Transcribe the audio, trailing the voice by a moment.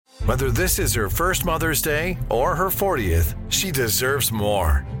Whether this is her first Mother's Day or her 40th, she deserves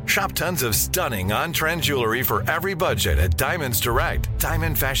more. Shop tons of stunning on-trend jewelry for every budget at Diamonds Direct.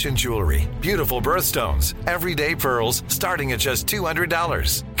 Diamond fashion jewelry, beautiful birthstones, everyday pearls starting at just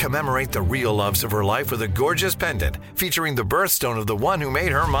 $200. Commemorate the real loves of her life with a gorgeous pendant featuring the birthstone of the one who made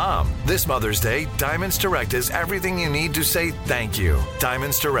her mom. This Mother's Day, Diamonds Direct is everything you need to say thank you.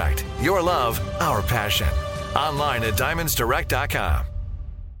 Diamonds Direct. Your love, our passion. Online at diamondsdirect.com.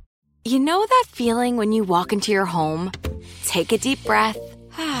 You know that feeling when you walk into your home, take a deep breath,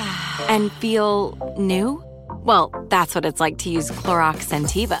 and feel new? Well, that's what it's like to use Clorox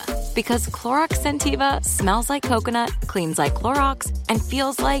Scentiva. Because Clorox Scentiva smells like coconut, cleans like Clorox, and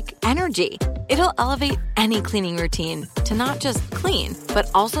feels like energy. It'll elevate any cleaning routine to not just clean, but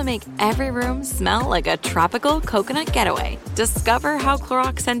also make every room smell like a tropical coconut getaway. Discover how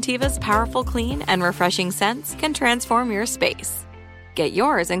Clorox Scentiva's powerful clean and refreshing scents can transform your space. Get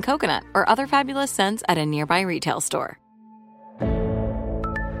yours in coconut or other fabulous scents at a nearby retail store.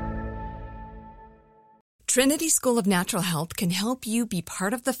 Trinity School of Natural Health can help you be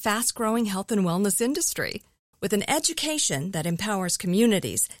part of the fast-growing health and wellness industry. With an education that empowers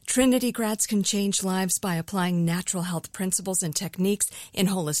communities, Trinity grads can change lives by applying natural health principles and techniques in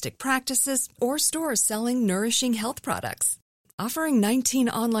holistic practices or stores selling nourishing health products. Offering 19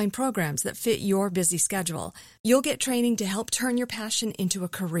 online programs that fit your busy schedule, you'll get training to help turn your passion into a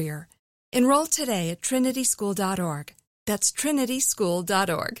career. Enroll today at trinityschool.org. That's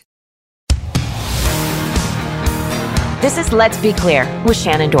trinityschool.org. This is Let's Be Clear with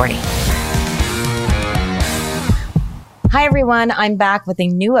Shannon Doherty. Hi, everyone. I'm back with a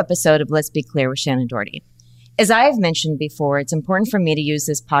new episode of Let's Be Clear with Shannon Doherty. As I have mentioned before, it's important for me to use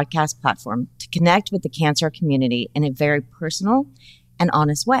this podcast platform to connect with the cancer community in a very personal and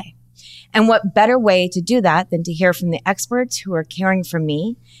honest way. And what better way to do that than to hear from the experts who are caring for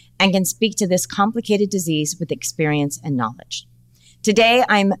me and can speak to this complicated disease with experience and knowledge. Today,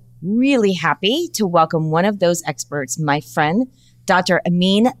 I'm really happy to welcome one of those experts, my friend, Dr.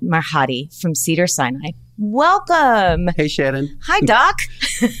 Amin Mirhadi from Cedars-Sinai. Welcome. Hey, Shannon. Hi, Doc.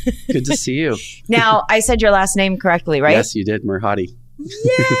 Good to see you. Now, I said your last name correctly, right? Yes, you did. Mirhadi.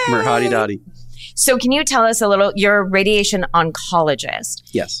 Yay! Mirhadi Dadi. So can you tell us a little, you're a radiation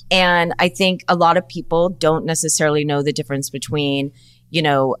oncologist. Yes. And I think a lot of people don't necessarily know the difference between, you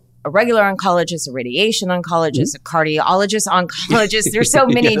know, a regular oncologist, a radiation oncologist, a cardiologist, oncologist. There's so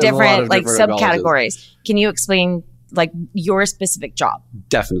many different like subcategories. Can you explain like your specific job?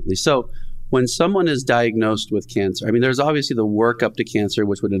 Definitely. So when someone is diagnosed with cancer, I mean, there's obviously the work up to cancer,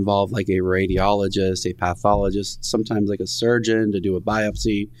 which would involve like a radiologist, a pathologist, sometimes like a surgeon to do a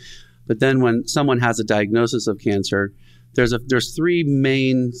biopsy. But then when someone has a diagnosis of cancer, there's three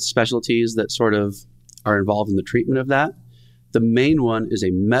main specialties that sort of are involved in the treatment of that. The main one is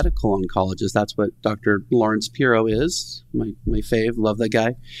a medical oncologist. That's what Dr. Lawrence Pirro is, my fave, love that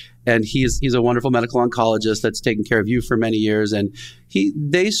guy. And he's a wonderful medical oncologist that's taken care of you for many years. And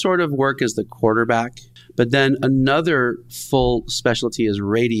they sort of work as the quarterback. But then another full specialty is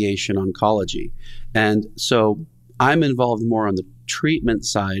radiation oncology. And so I'm involved more on the treatment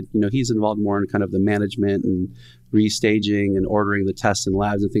side. You know, he's involved more in kind of the management and restaging and ordering the tests and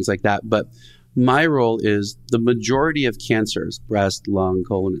labs and things like that. But my role is the majority of cancers, breast, lung,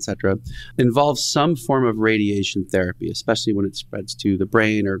 colon, etc., involve some form of radiation therapy, especially when it spreads to the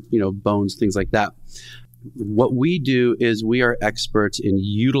brain or, you know, bones, things like that. What we do is we are experts in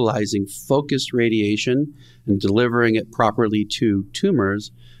utilizing focused radiation and delivering it properly to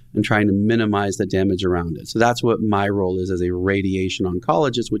tumors and trying to minimize the damage around it. So that's what my role is as a radiation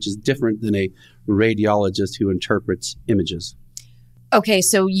oncologist, which is different than a radiologist who interprets images. Okay,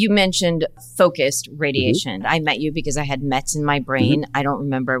 so you mentioned focused radiation. I met you because I had METs in my brain. I don't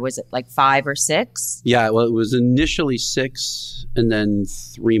remember, was it like 5 or 6? Yeah, well, it was initially 6 and then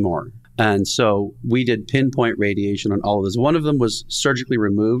 3 more. And so we did pinpoint radiation on all of this. One of them was surgically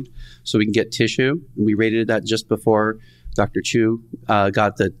removed so we can get tissue. And we radiated that just before Dr. Chu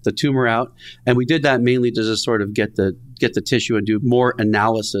got the tumor out. And we did that mainly to just sort of get the tissue and do more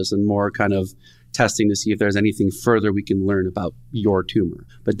analysis and more kind of testing to see if there's anything further we can learn about your tumor.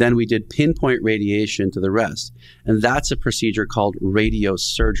 But then we did pinpoint radiation to the rest. And that's a procedure called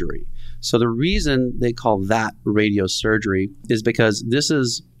radiosurgery. So the reason they call that radiosurgery is because this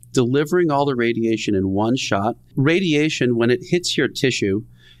is delivering all the radiation in one shot. Radiation, when it hits your tissue,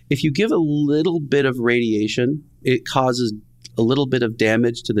 if you give a little bit of radiation, it causes a little bit of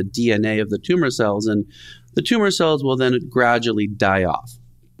damage to the DNA of the tumor cells. And the tumor cells will then gradually die off.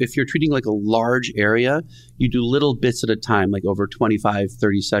 if you're treating like a large area, you do little bits at a time, like over 25,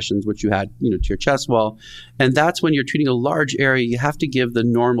 30 sessions, which you had, to your chest wall. And that's when you're treating a large area, you have to give the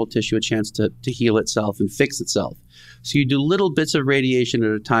normal tissue a chance to heal itself and fix itself. So you do little bits of radiation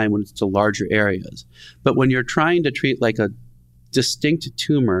at a time when it's to larger areas. But when you're trying to treat like a distinct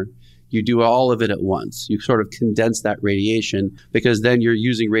tumor, you do all of it at once. You sort of condense that radiation because then you're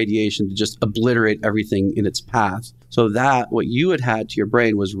using radiation to just obliterate everything in its path. So that what you had to your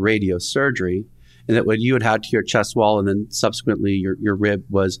brain was radiosurgery, and that what you had to your chest wall and then subsequently your rib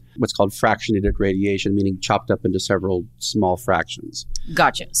was what's called fractionated radiation, meaning chopped up into several small fractions.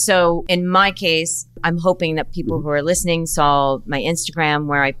 Gotcha. So in my case, I'm hoping that people who are listening saw my Instagram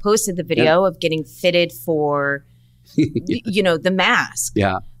where I posted the video of getting fitted for, the mask.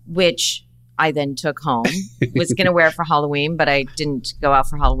 Yeah. Which I then took home, was going to wear for Halloween, but I didn't go out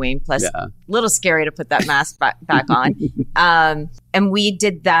for Halloween. Plus, a little scary to put that mask back on. And we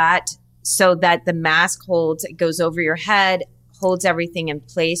did that so that the mask holds, it goes over your head, holds everything in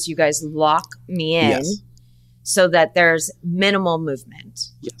place. You guys lock me in so that there's minimal movement.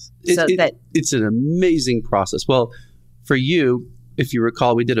 Yes. It's an amazing process. Well, for you, if you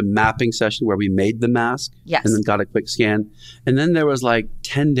recall, we did a mapping session where we made the mask and then got a quick scan. And then there was like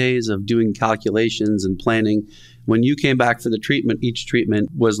 10 days of doing calculations and planning. When you came back for the treatment, each treatment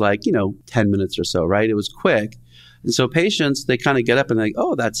was like, 10 minutes or so, right? It was quick. And so patients, they kind of get up and they're like,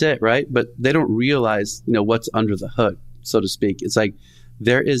 oh, that's it, right? But they don't realize, what's under the hood, so to speak. It's like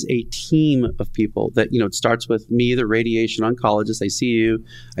there is a team of people that, it starts with me, the radiation oncologist. I see you.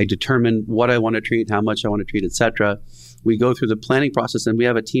 I determine what I want to treat, how much I want to treat, et cetera. We go through the planning process, and we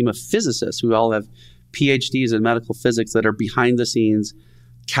have a team of physicists who all have PhDs in medical physics that are behind the scenes,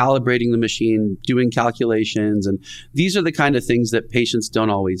 calibrating the machine, doing calculations. And these are the kind of things that patients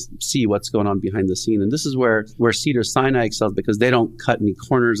don't always see what's going on behind the scene. And this is where Cedars-Sinai excels, because they don't cut any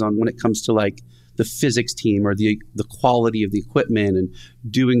corners on when it comes to like the physics team or the quality of the equipment and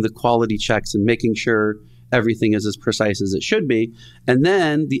doing the quality checks and making sure everything is as precise as it should be. And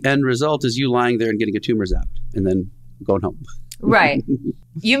then the end result is you lying there and getting a tumor zapped and then going home. Right.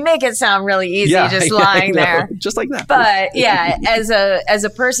 You make it sound really easy, just lying there. Just like that. But as a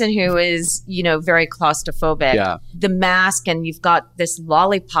person who is, very claustrophobic, the mask, and you've got this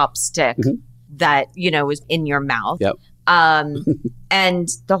lollipop stick that, is in your mouth. Yep. And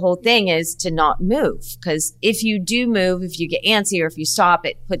the whole thing is to not move, because if you do move, if you get antsy or if you stop,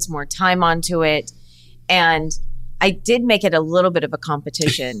 it puts more time onto it. And I did make it a little bit of a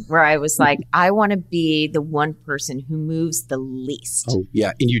competition where I was like, I want to be the one person who moves the least. Oh,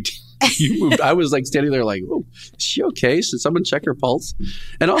 yeah. And you moved. I was like standing there like, oh, is she okay? Should someone check her pulse?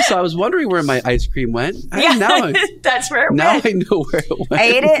 And also I was wondering where my ice cream went. That's where it went. Now I know where it went. I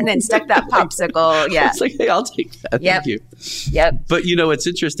ate it and then stuck that popsicle. Yeah. It's like, hey, I'll take that. Yep. Thank you. Yep. But what's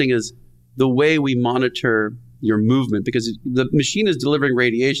interesting is the way we monitor your movement, because the machine is delivering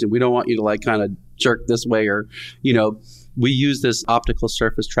radiation. We don't want you to like kind of jerk this way or, we use this optical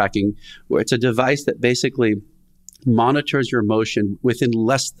surface tracking where it's a device that basically monitors your motion within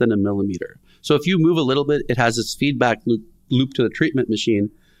less than a millimeter. So if you move a little bit, it has this feedback loop to the treatment machine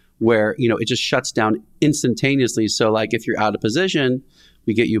where, it just shuts down instantaneously. So like if you're out of position,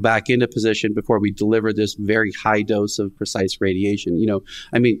 we get you back into position before we deliver this very high dose of precise radiation.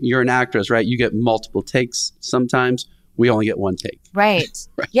 You're an actress, right? You get multiple takes sometimes. We only get one take. Right.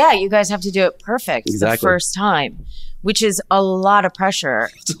 Yeah, you guys have to do it perfect the first time, which is a lot of pressure.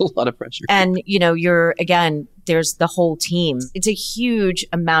 It's a lot of pressure. And, there's the whole team. It's a huge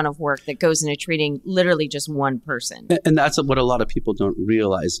amount of work that goes into treating literally just one person. And that's what a lot of people don't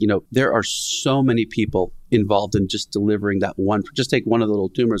realize. There are so many people involved in just delivering that one. Just take one of the little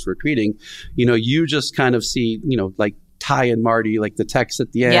tumors we're treating. You just kind of see, like Ty and Marty, like the text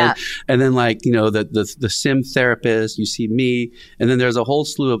at the end. Yeah. And then like, the sim therapist, you see me. And then there's a whole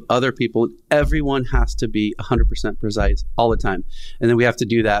slew of other people. Everyone has to be 100% precise all the time. And then we have to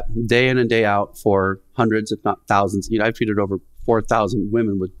do that day in and day out for hundreds, if not thousands. I've treated over 4,000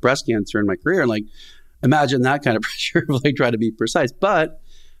 women with breast cancer in my career. And like, imagine that kind of pressure of like trying to be precise. But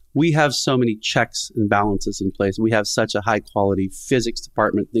we have so many checks and balances in place. We have such a high quality physics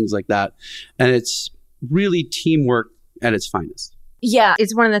department, things like that. And it's really teamwork at its finest. Yeah,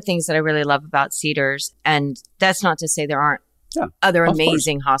 it's one of the things that I really love about Cedars. And that's not to say there aren't other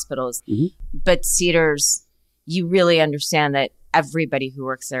amazing hospitals. Mm-hmm. But Cedars, you really understand that everybody who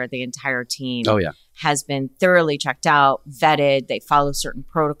works there, the entire team, has been thoroughly checked out, vetted. They follow certain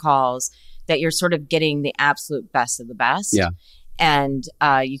protocols, that you're sort of getting the absolute best of the best. Yeah. And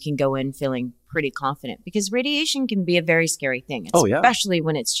you can go in feeling pretty confident, because radiation can be a very scary thing, especially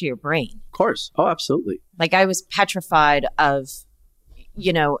when it's to your brain. Of course. Oh, absolutely. Like I was petrified of,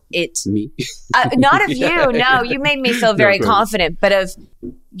 Me. Not of you. No, you made me feel very confident, but of,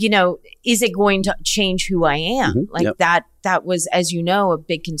 is it going to change who I am? That was, as you know, a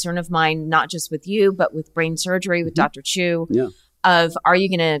big concern of mine, not just with you, but with brain surgery, with Dr. Chu, of, are you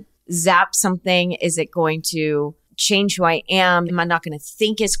going to zap something? Is it going to change who I am? Am I not going to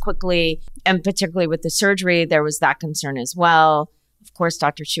think as quickly? And particularly with the surgery, there was that concern as well. Of course,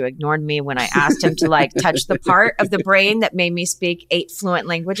 Dr. Chu ignored me when I asked him to touch the part of the brain that made me speak 8 fluent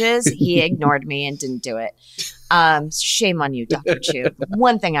languages. He ignored me and didn't do it. Shame on you, Dr. Chu.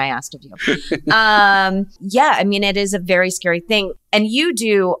 One thing I asked of you. It is a very scary thing. And you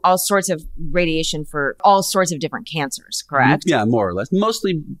do all sorts of radiation for all sorts of different cancers, correct? Yeah, more or less.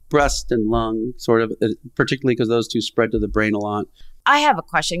 Mostly breast and lung, sort of, particularly because those two spread to the brain a lot. I have a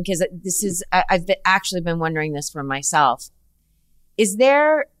question because I've actually been wondering this for myself. Is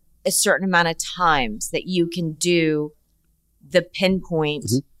there a certain amount of times that you can do the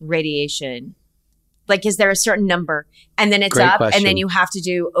pinpoint radiation? Is there a certain number and then it's great up question. And then you have to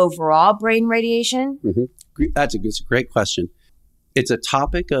do overall brain radiation? That's a great question. It's a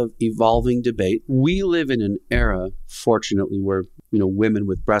topic of evolving debate. We live in an era, fortunately, where, women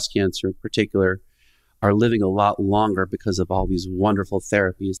with breast cancer in particular are living a lot longer because of all these wonderful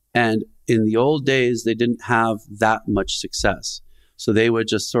therapies. And in the old days, they didn't have that much success. So they would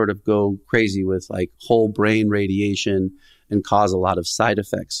just sort of go crazy with whole brain radiation and cause a lot of side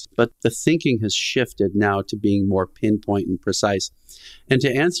effects. But the thinking has shifted now to being more pinpoint and precise. And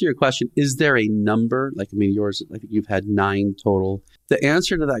to answer your question, is there a number? Yours, I think you've had 9 total. The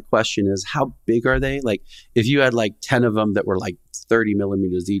answer to that question is, how big are they? If you had 10 of them that were 30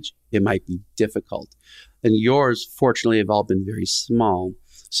 millimeters each, it might be difficult. And yours, fortunately, have all been very small.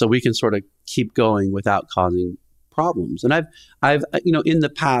 So we can sort of keep going without causing problems. And I've in the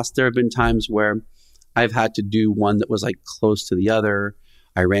past, there have been times where I've had to do one that was close to the other.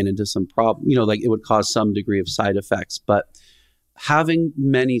 I ran into some problem, it would cause some degree of side effects. But having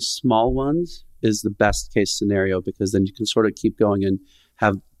many small ones is the best case scenario, because then you can sort of keep going and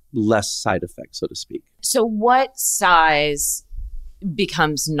have less side effects, so to speak. So what size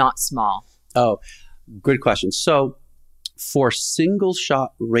becomes not small? Oh, good question. So for single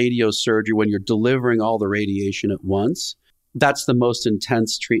shot radiosurgery, when you're delivering all the radiation at once, that's the most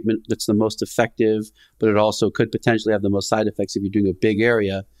intense treatment. That's the most effective, but it also could potentially have the most side effects if you're doing a big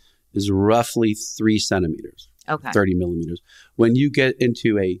area, is roughly 3 centimeters. Okay. 30 millimeters. When you get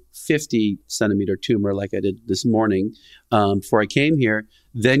into a 50 centimeter tumor, like I did this morning before I came here,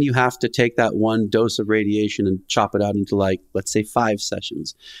 then you have to take that one dose of radiation and chop it out into let's say 5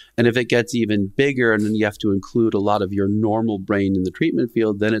 sessions. And if it gets even bigger and then you have to include a lot of your normal brain in the treatment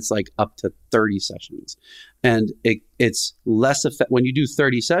field, then it's up to 30 sessions. And it's less when you do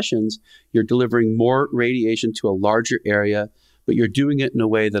 30 sessions, you're delivering more radiation to a larger area, but you're doing it in a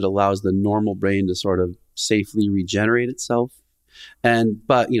way that allows the normal brain to sort of safely regenerate itself.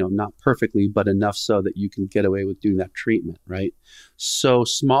 But not perfectly, but enough so that you can get away with doing that treatment, right? So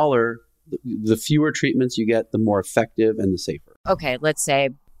smaller, the fewer treatments you get, the more effective and the safer. Okay, let's say,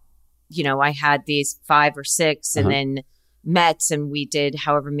 I had these 5 or 6 and then METs, and we did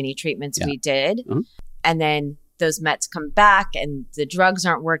however many treatments we did. And then those METs come back and the drugs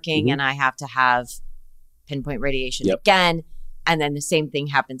aren't working and I have to have pinpoint radiation again. And then the same thing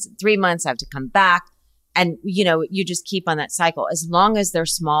happens in 3 months. I have to come back. And, you just keep on that cycle. As long as they're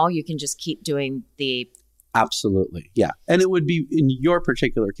small, you can just keep doing the... Absolutely. Yeah. And it would be in your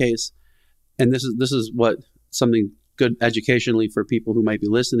particular case, and this is what something good educationally for people who might be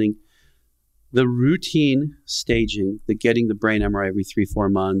listening, the routine staging, the getting the brain MRI every 3-4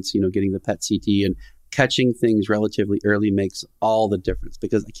 months, getting the PET CT and catching things relatively early makes all the difference.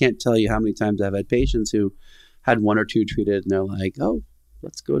 Because I can't tell you how many times I've had patients who had 1 or 2 treated and they're like, oh,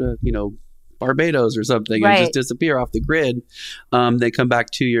 let's go to, Barbados or something and just disappear off the grid. They come back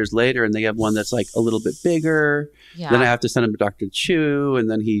 2 years later and they have one that's a little bit bigger. Yeah. Then I have to send them to Dr. Chu, and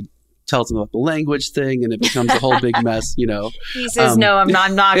then he tells them about the language thing, and it becomes a whole big mess, He says, no,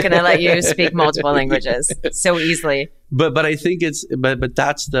 I'm not going to let you speak multiple languages so easily. But I think but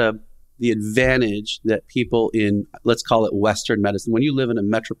that's the advantage that people in, let's call it Western medicine, when you live in a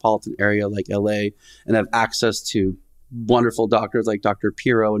metropolitan area like LA and have access to wonderful doctors like Dr.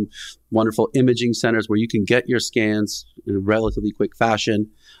 Piro and wonderful imaging centers where you can get your scans in a relatively quick fashion,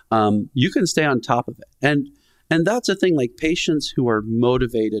 you can stay on top of it. And that's a thing, patients who are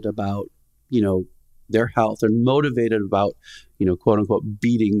motivated about, their health and motivated about, quote unquote,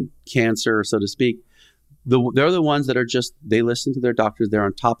 beating cancer, so to speak. They're the ones that are they listen to their doctors. They're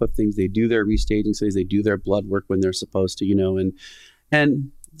on top of things. They do their restaging studies. They do their blood work when they're supposed to,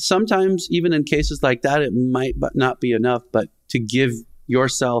 and sometimes even in cases like that, it might not be enough, but to give,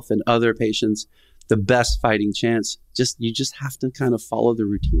 yourself and other patients the best fighting chance. You just have to kind of follow the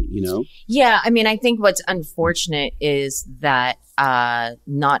routine, you know? Yeah. I mean, I think what's unfortunate is that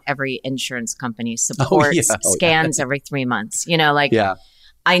not every insurance company supports scans every 3 months. You know, like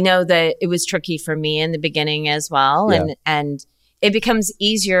I know that it was tricky for me in the beginning as well. And it becomes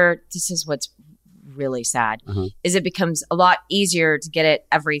easier. This is what's really sad, is it becomes a lot easier to get it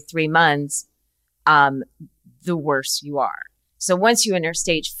every 3 months, the worse you are. So once you enter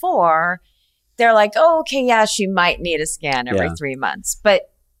stage 4, they're like, oh, okay, yeah, she might need a scan every 3 months.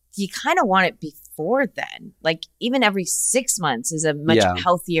 But you kind of want it before then. Like even every 6 months is a much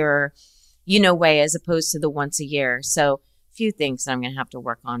healthier, way as opposed to the once a year. So a few things that I'm going to have to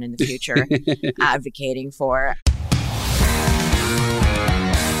work on in the future advocating for.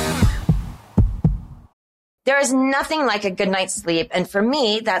 There is nothing like a good night's sleep. And for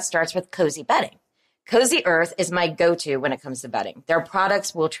me, that starts with cozy bedding. Cozy Earth is my go-to when it comes to bedding. Their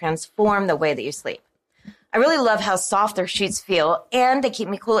products will transform the way that you sleep. I really love how soft their sheets feel, and they keep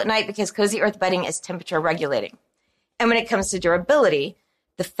me cool at night because Cozy Earth bedding is temperature regulating. And when it comes to durability,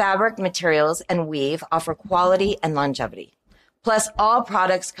 the fabric, materials, and weave offer quality and longevity. Plus, all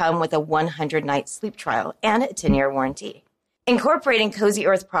products come with a 100-night sleep trial and a 10-year warranty. Incorporating Cozy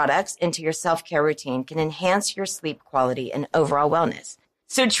Earth products into your self-care routine can enhance your sleep quality and overall wellness.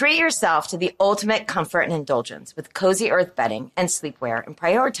 So treat yourself to the ultimate comfort and indulgence with Cozy Earth bedding and sleepwear, and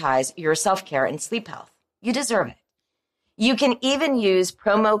prioritize your self-care and sleep health. You deserve it. You can even use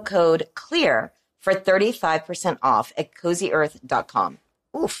promo code CLEAR for 35% off at CozyEarth.com.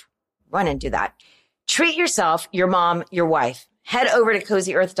 Oof, run and do that. Treat yourself, your mom, your wife. Head over to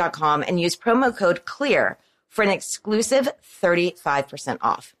CozyEarth.com and use promo code CLEAR for an exclusive 35%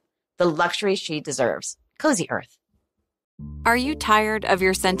 off. The luxury she deserves. Cozy Earth. Are you tired of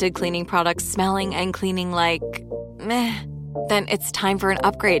your scented cleaning products smelling and cleaning like meh? Then it's time for an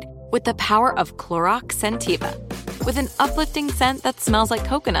upgrade with the power of Clorox Scentiva. With an uplifting scent that smells like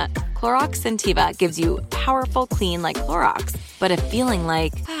coconut, Clorox Scentiva gives you powerful clean like Clorox, but a feeling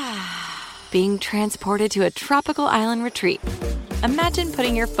like being transported to a tropical island retreat. Imagine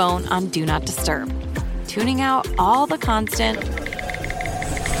putting your phone on Do Not Disturb, tuning out all the constant,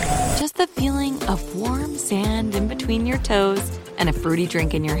 just the feeling of warm sand in between your toes and a fruity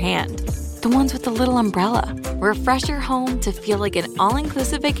drink in your hand. The ones with the little umbrella. Refresh your home to feel like an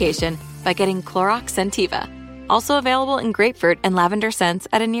all-inclusive vacation by getting Clorox Scentiva. Also available in grapefruit and lavender scents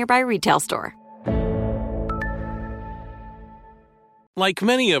at a nearby retail store. Like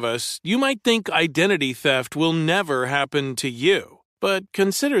many of us, you might think identity theft will never happen to you. But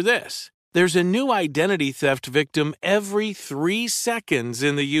consider this. There's a new identity theft victim every 3 seconds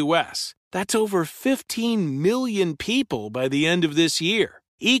in the U.S. That's over 15 million people by the end of this year,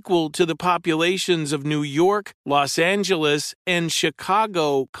 equal to the populations of New York, Los Angeles, and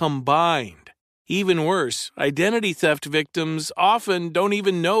Chicago combined. Even worse, identity theft victims often don't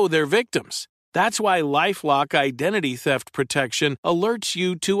even know they're victims. That's why LifeLock Identity Theft Protection alerts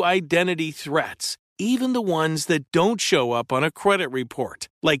you to identity threats, even the ones that don't show up on a credit report,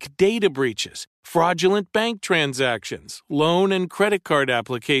 like data breaches, fraudulent bank transactions, loan and credit card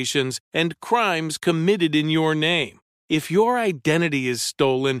applications, and crimes committed in your name. If your identity is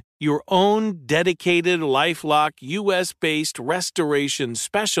stolen, your own dedicated LifeLock U.S.-based restoration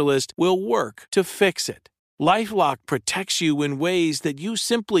specialist will work to fix it. LifeLock protects you in ways that you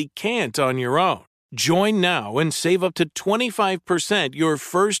simply can't on your own. Join now and save up to 25% your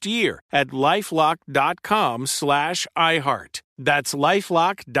first year at LifeLock.com/iHeart. That's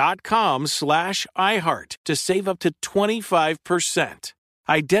LifeLock.com/iHeart to save up to 25%.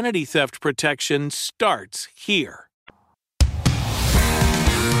 Identity theft protection starts here.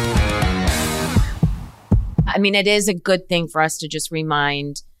 I mean, it is a good thing for us to just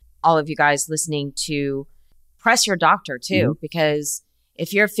remind all of you guys listening to press your doctor too, because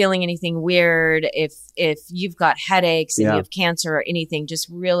if you're feeling anything weird, if you've got headaches and you have cancer or anything, just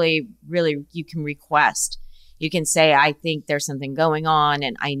really, really, you can request. You can say, I think there's something going on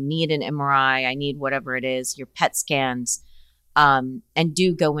and I need an MRI. I need whatever it is, your PET scans, and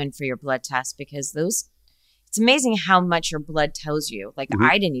do go in for your blood test, because it's amazing how much your blood tells you. Like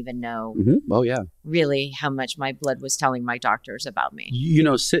I didn't even know really how much my blood was telling my doctors about me.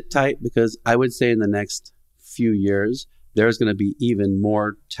 Sit tight, because I would say in the next few years, there's going to be even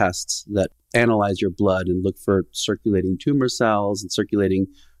more tests that analyze your blood and look for circulating tumor cells and circulating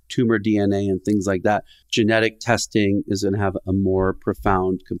tumor DNA and things like that. Genetic testing is going to have a more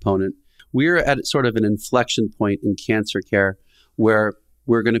profound component. We're at sort of an inflection point in cancer care where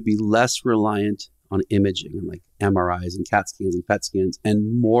we're going to be less reliant on imaging and like MRIs and CAT scans and PET scans,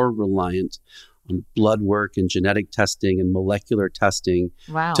 and more reliant on blood work and genetic testing and molecular testing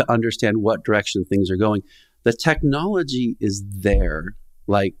Wow. to understand what direction things are going. The technology is there.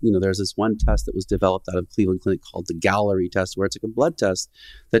 Like, there's this one test that was developed out of Cleveland Clinic called the Gallery test, where it's like a blood test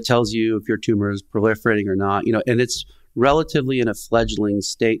that tells you if your tumor is proliferating or not, and it's relatively in a fledgling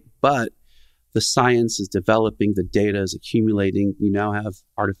state, but the science is developing, the data is accumulating. You now have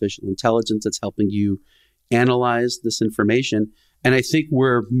artificial intelligence that's helping you analyze this information. And I think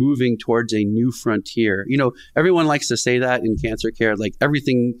we're moving towards a new frontier. Everyone likes to say that in cancer care, like every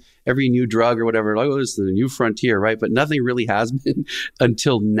new drug or whatever, like, oh, this is the new frontier, right? But nothing really has been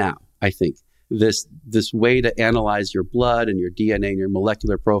until now, I think. This way to analyze your blood and your DNA and your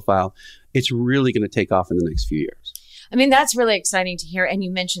molecular profile, it's really going to take off in the next few years. I mean, that's really exciting to hear. And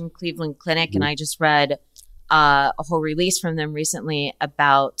you mentioned Cleveland Clinic, and I just read a whole release from them recently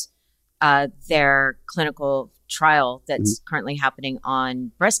about their clinical trial that's currently happening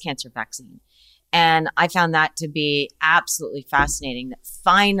on breast cancer vaccine. And I found that to be absolutely fascinating, that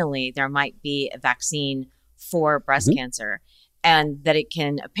finally there might be a vaccine for breast cancer, and that it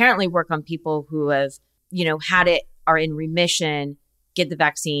can apparently work on people who have, had it, are in remission, get the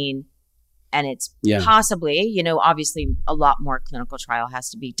vaccine. And it's possibly, obviously a lot more clinical trial has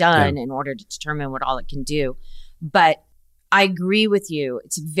to be done in order to determine what all it can do. But I agree with you.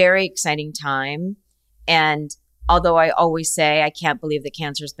 It's a very exciting time. And although I always say I can't believe that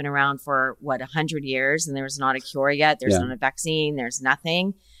cancer has been around for 100 years and there's not a cure yet. There's not a vaccine. There's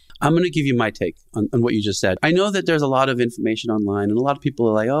nothing. I'm going to give you my take on what you just said. I know that there's a lot of information online, and a lot of people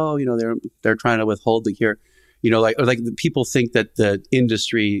are like, oh, they're trying to withhold the cure. Like the people think that the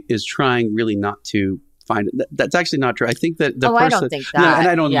industry is trying really not to find it. That's actually not true. I think that the person, I don't think that. No, and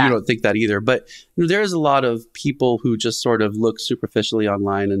I don't, you don't think that either. But there's a lot of people who just sort of look superficially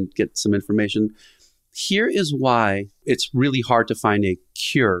online and get some information. Here is why it's really hard to find a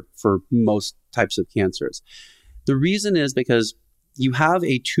cure for most types of cancers. The reason is because you have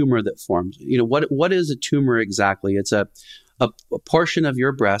a tumor that forms. What is a tumor exactly? It's a portion of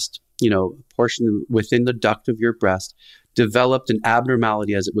your breast, a portion within the duct of your breast developed an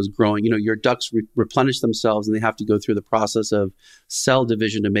abnormality as it was growing. Your ducts replenish themselves, and they have to go through the process of cell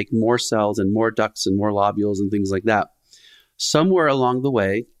division to make more cells and more ducts and more lobules and things like that. Somewhere along the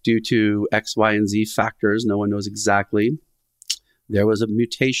way, due to X, Y, and Z factors, no one knows exactly, there was a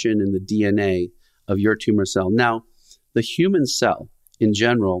mutation in the DNA of your tumor cell. Now, the human cell in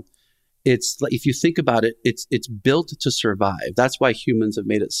general, it's like, if you think about it, it's built to survive. That's why humans have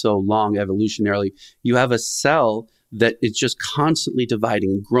made it so long evolutionarily. You have a cell that is just constantly dividing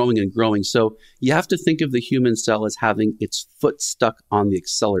and growing and growing. So you have to think of the human cell as having its foot stuck on the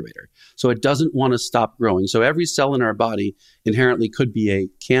accelerator. So it doesn't want to stop growing. So every cell in our body inherently could be a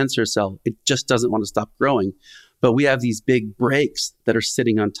cancer cell. It just doesn't want to stop growing. But we have these big brakes that are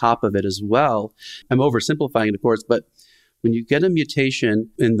sitting on top of it as well. I'm oversimplifying it, of course, but when you get a mutation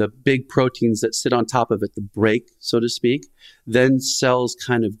in the big proteins that sit on top of it, the brake, so to speak, then cells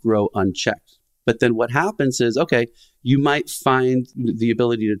kind of grow unchecked. But then what happens is, okay, you might find the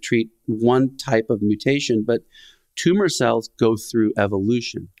ability to treat one type of mutation, but tumor cells go through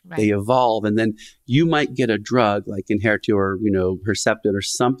evolution. Right. They evolve, and then you might get a drug like Enhertu or, Herceptin or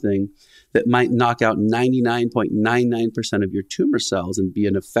something that might knock out 99.99% of your tumor cells and be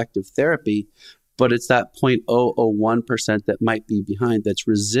an effective therapy. But it's that 0.001% that might be behind that's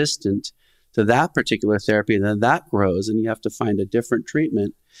resistant to that particular therapy. And then that grows, and you have to find a different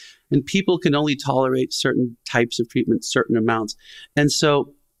treatment. And people can only tolerate certain types of treatment, certain amounts. And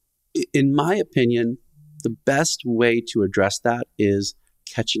so, in my opinion, the best way to address that is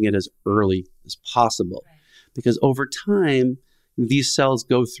catching it as early as possible. Right. Because over time, these cells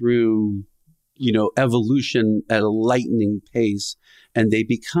go through, evolution at a lightning pace, and they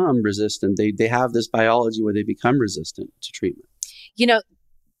become resistant. They have this biology where they become resistant to treatment.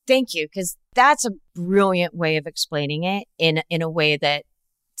 Thank you, because that's a brilliant way of explaining it in a way that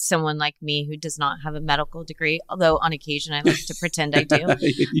someone like me who does not have a medical degree, although on occasion I like to pretend I do,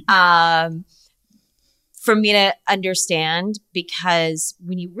 for me to understand, because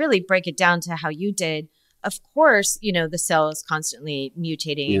when you really break it down to how you did, of course, the cell is constantly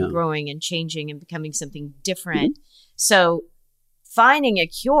mutating and growing and changing and becoming something different. Mm-hmm. So finding a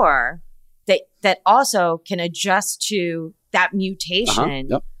cure that also can adjust to that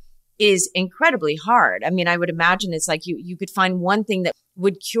mutation is incredibly hard. I mean, I would imagine it's like you could find one thing that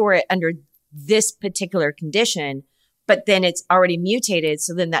would cure it under this particular condition, but then it's already mutated.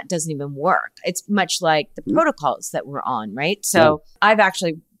 So then that doesn't even work. It's much like the protocols that we're on, right? So I've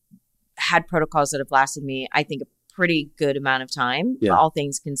actually had protocols that have lasted me, I think, a pretty good amount of time, all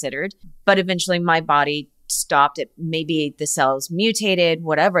things considered. But eventually my body stopped it. Maybe the cells mutated,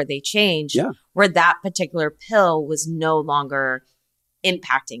 whatever, they changed, Yeah. where that particular pill was no longer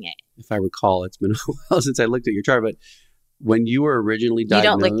impacting it. If I recall, it's been a while since I looked at your chart, but when you were originally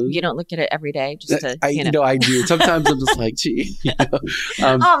diagnosed, You don't look at it every day, just to I do. Sometimes I'm just like, gee,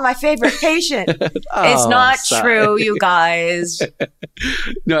 oh, my favorite patient. It's not true, you guys.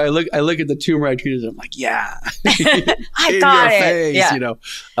 No, I look at the tumor I treated. I'm like, yeah, I got it. Face,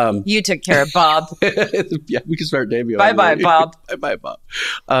 yeah. You took care of Bob. Yeah, we can start naming. Bye, Bob. Bye, Bob.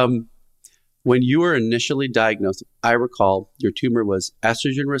 When you were initially diagnosed, I recall your tumor was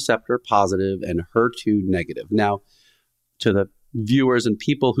estrogen receptor positive and HER2 negative. Now, to the viewers and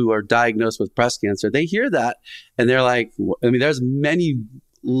people who are diagnosed with breast cancer, they hear that and they're like, there's many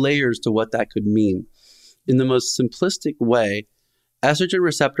layers to what that could mean. In the most simplistic way, estrogen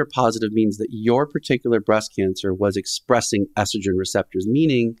receptor positive means that your particular breast cancer was expressing estrogen receptors,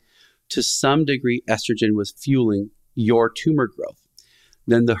 meaning to some degree, estrogen was fueling your tumor growth.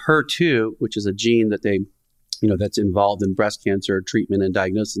 Then the HER2, which is a gene that that's involved in breast cancer treatment and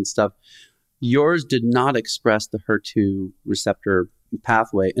diagnosis and stuff, yours did not express the HER2 receptor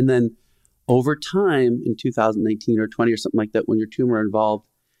pathway. And then over time in 2019 or 20 or something like that, when your tumor involved,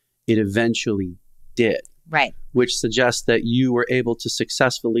 it eventually did. Right. Which suggests that you were able to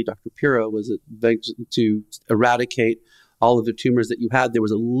successfully, Dr. Pirro was to eradicate all of the tumors that you had. There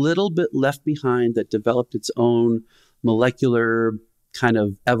was a little bit left behind that developed its own molecular kind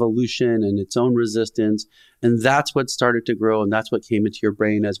of evolution and its own resistance. And that's what started to grow. And that's what came into your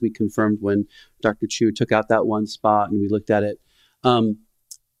brain, as we confirmed when Dr. Chu took out that one spot and we looked at it.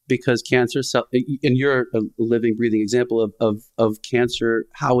 Because cancer cell, and you're a living, breathing example of cancer,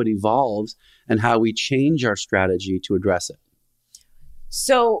 how it evolves and how we change our strategy to address it.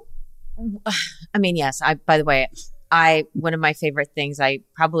 So, yes, by the way, one of my favorite things, I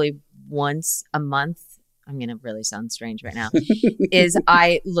probably once a month, I'm going to really sound strange right now, is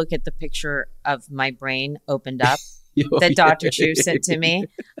I look at the picture of my brain opened up that Dr. Chu sent to me.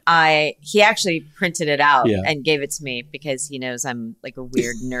 He actually printed it out and gave it to me because he knows I'm like a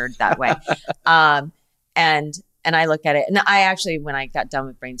weird nerd that way. And I look at it, and I actually, when I got done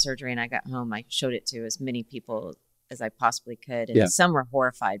with brain surgery and I got home, I showed it to as many people as I possibly could. And some were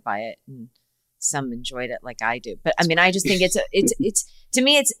horrified by it and some enjoyed it like I do. But I just think it's to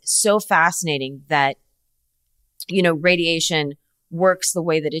me, it's so fascinating that, radiation works the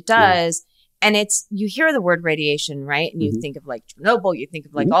way that it does. And you hear the word radiation, right? And you think of like Chernobyl, you think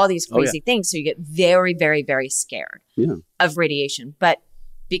of like all these crazy things. So you get very, very, very scared of radiation. But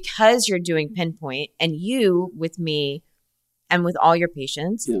because you're doing pinpoint, and you with me and with all your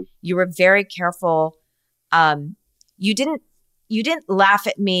patients, you were very careful. You didn't laugh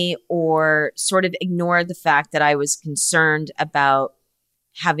at me or sort of ignore the fact that I was concerned about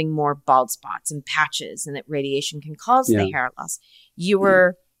having more bald spots and patches and that radiation can cause the hair loss. You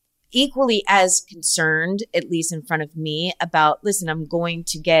were equally as concerned, at least in front of me, about, listen, I'm going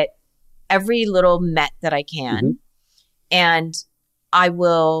to get every little met that I can, and I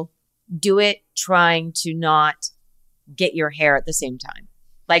will do it trying to not get your hair at the same time.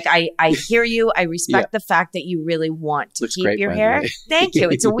 Like, I hear you. I respect the fact that you really want to keep your hair. Thank you.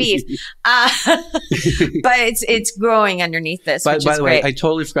 It's a weave. But it's growing underneath this, which by is the great. way, I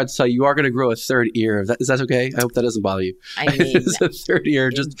totally forgot to tell you, you are going to grow a third ear. Is that okay? I hope that doesn't bother you. I mean, it's a third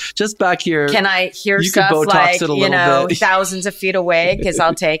ear, just back here. Can I hear you stuff can Botox like, it a little bit. thousands of feet away? Because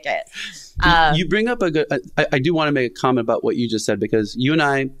I'll take it. You bring up a good, I do want to make a comment about what you just said, because you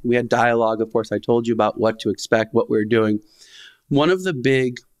and we had dialogue. Of course, I told you about what to expect, what we're doing. One of the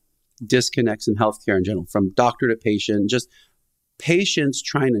big disconnects in healthcare in general, from doctor to patient, just patients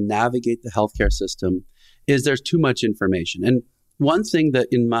trying to navigate the healthcare system, is there's too much information. And one thing that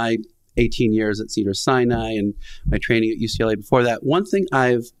in my 18 years at Cedars-Sinai and my training at UCLA before that, one thing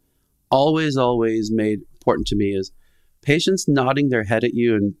I've always made important to me is patients nodding their head at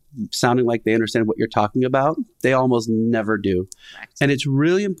you and sounding like they understand what you're talking about. They almost never do. Correct. And it's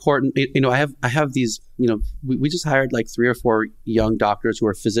really important. I have these, we just hired like 3 or 4 young doctors who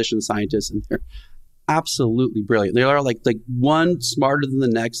are physician scientists, and they're absolutely brilliant. They are like one smarter than the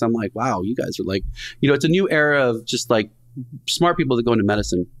next. I'm like, wow, you guys are like, it's a new era of just like smart people that go into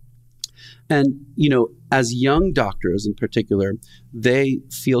medicine. And, as young doctors in particular, they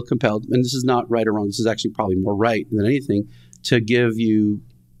feel compelled, and this is not right or wrong, this is actually probably more right than anything, to give you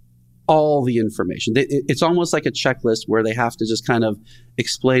all the information. It's almost like a checklist where they have to just kind of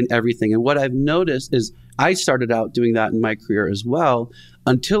explain everything. And what I've noticed is I started out doing that in my career as well,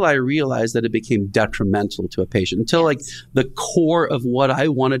 until I realized that it became detrimental to a patient, until like the core of what I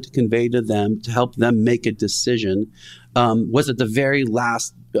wanted to convey to them to help them make a decision was at the very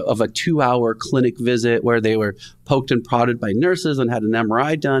last of a 2-hour clinic visit where they were poked and prodded by nurses and had an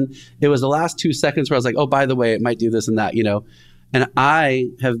MRI done. It was the last 2 seconds where I was like, oh, by the way, it might do this and that, you know. And I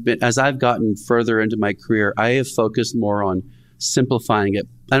have been, as I've gotten further into my career, I have focused more on simplifying it.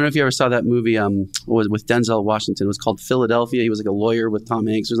 I don't know if you ever saw that movie with Denzel Washington. It was called Philadelphia. He was like a lawyer with Tom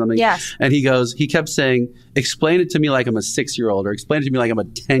Hanks or something. Yes. And he kept saying, explain it to me like I'm a 6-year-old, or explain it to me like I'm a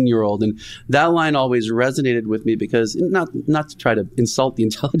 10-year-old. And that line always resonated with me because not to try to insult the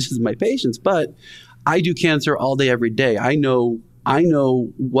intelligence of my patients, but I do cancer all day, every day. I know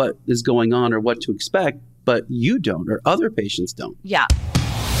what is going on or what to expect, but you don't, or other patients don't. Yeah.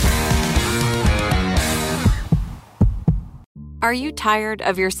 Are you tired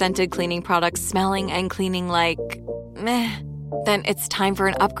of your scented cleaning products smelling and cleaning like meh? Then it's time for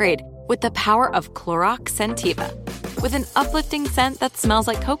an upgrade with the power of Clorox Scentiva. With an uplifting scent that smells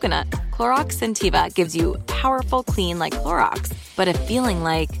like coconut, Clorox Scentiva gives you powerful clean like Clorox, but a feeling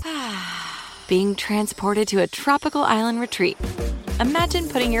like being transported to a tropical island retreat. Imagine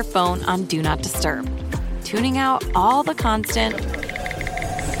putting your phone on Do Not Disturb, tuning out all the constant,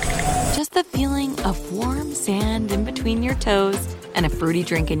 just the feeling of warm sand in between your toes and a fruity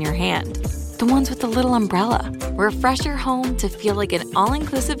drink in your hand. The ones with the little umbrella. Refresh your home to feel like an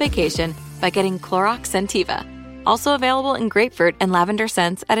all-inclusive vacation by getting Clorox Scentiva. Also available in grapefruit and lavender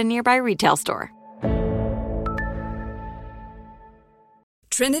scents at a nearby retail store.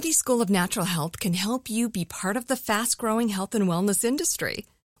 Trinity School of Natural Health can help you be part of the fast-growing health and wellness industry.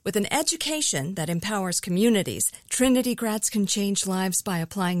 With an education that empowers communities, Trinity grads can change lives by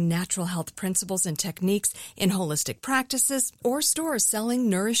applying natural health principles and techniques in holistic practices or stores selling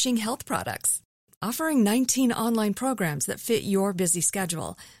nourishing health products. Offering 19 online programs that fit your busy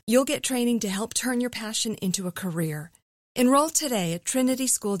schedule, you'll get training to help turn your passion into a career. Enroll today at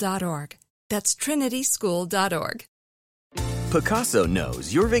trinityschool.org. That's trinityschool.org. Picasso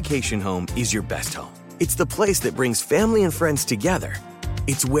knows your vacation home is your best home. It's the place that brings family and friends together.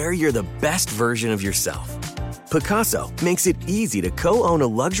 It's where you're the best version of yourself. Picasso makes it easy to co-own a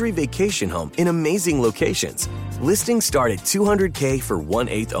luxury vacation home in amazing locations. Listings start at $200K for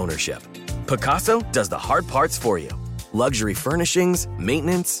 1/8 ownership. Picasso does the hard parts for you. Luxury furnishings,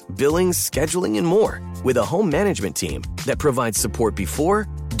 maintenance, billings, scheduling, and more. With a home management team that provides support before,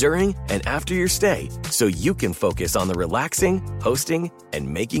 during, and after your stay, so you can focus on the relaxing, hosting, and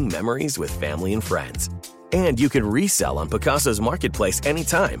making memories with family and friends. And you can resell on Picasso's marketplace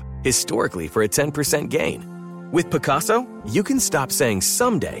anytime, historically for a 10% gain. With Picasso, you can stop saying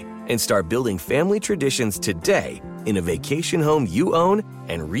someday and start building family traditions today in a vacation home you own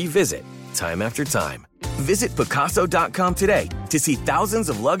and revisit time after time. Visit Picasso.com today to see thousands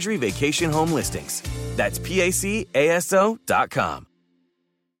of luxury vacation home listings. That's PACASO.com.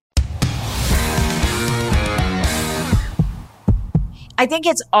 I think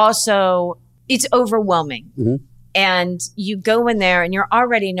it's overwhelming. Mm-hmm. And you go in there and you're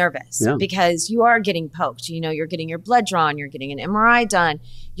already nervous because you are getting poked. You know, you're getting your blood drawn, you're getting an MRI done.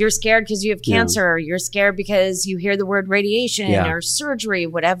 You're scared because you have cancer. You're scared because you hear the word radiation or surgery,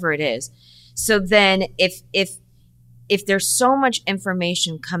 whatever it is. So then if there's so much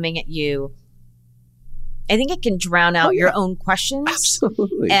information coming at you, I think it can drown out your own questions.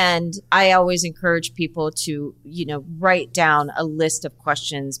 Absolutely. And I always encourage people to, write down a list of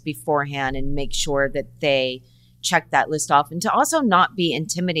questions beforehand and make sure that they check that list off, and to also not be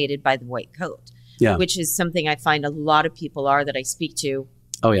intimidated by the white coat, which is something I find a lot of people are that I speak to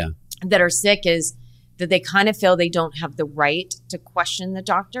that are sick, is that they kind of feel they don't have the right to question the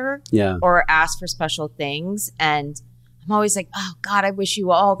doctor or ask for special things. And I'm always like, oh God, I wish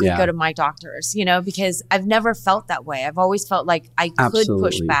you all could go to my doctors, because I've never felt that way. I've always felt like I could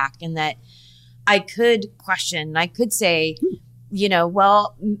push back and that I could question. I could say,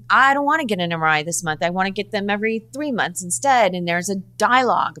 well, I don't want to get an MRI this month. I want to get them every 3 months instead. And there's a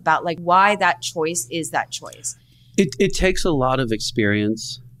dialogue about like why that choice is that choice. It takes a lot of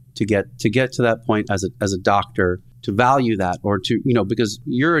experience to get to that point as a doctor, to value that, or to, because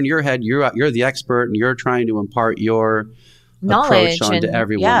you're in your head, you're the expert and you're trying to impart your knowledge approach onto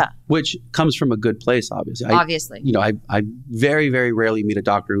everyone, which comes from a good place, obviously. I very, very rarely meet a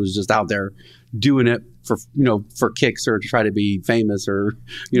doctor who's just out there doing it for kicks or to try to be famous or,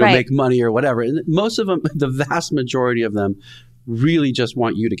 make money or whatever. And most of them, the vast majority of them, really just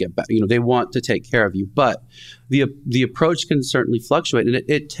want you to get better. They want to take care of you. But the approach can certainly fluctuate, and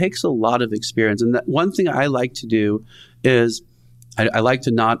it takes a lot of experience. And that one thing I like to do is I like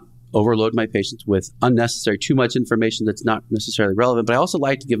to not overload my patients with too much information that's not necessarily relevant. But I also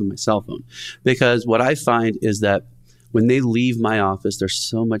like to give them my cell phone, because what I find is that when they leave my office, there's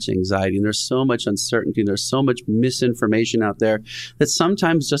so much anxiety and there's so much uncertainty and there's so much misinformation out there that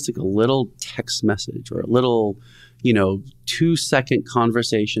sometimes just like a little text message or a little, 2-second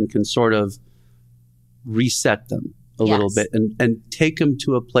conversation can sort of reset them a little bit and take them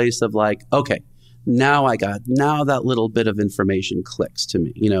to a place of like, okay, now that little bit of information clicks to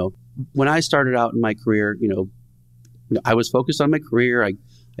me. When I started out in my career, I was focused on my career.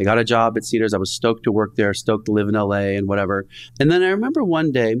 I got a job at Cedars. I was stoked to work there, stoked to live in LA and whatever. And then I remember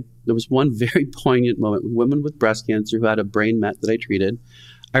one day, there was one very poignant moment with women with breast cancer who had a brain met that I treated.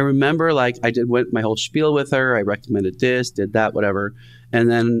 I remember I went my whole spiel with her. I recommended this, did that, whatever.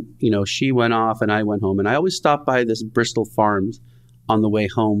 And then, she went off and I went home. And I always stopped by this Bristol Farms on the way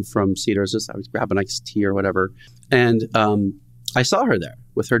home from Cedars. I was grabbing iced tea or whatever. And I saw her there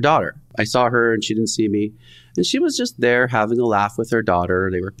with her daughter. I saw her and she didn't see me. And she was just there having a laugh with her daughter.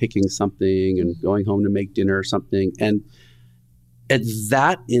 They were picking something and going home to make dinner or something. And at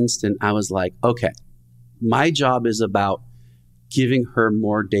that instant, I was like, okay, my job is about giving her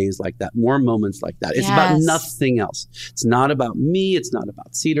more days like that, more moments like that. It's about nothing else. It's not about me. It's not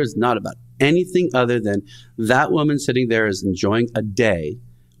about Cedars. It's not about anything other than that woman sitting there is enjoying a day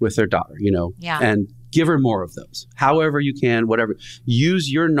with her daughter, and give her more of those. However you can, whatever. Use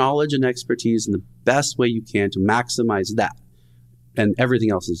your knowledge and expertise in the best way you can to maximize that. And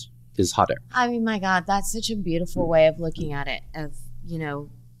everything else is hot air. I mean, my God, that's such a beautiful way of looking at it.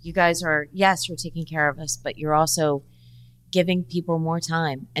 You guys are, yes, you're taking care of us, but you're also giving people more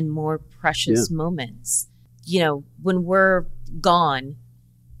time and more precious moments. When we're gone,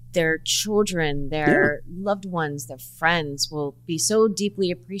 their children, their loved ones, their friends will be so deeply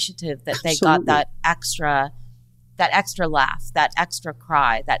appreciative that they got that extra laugh, that extra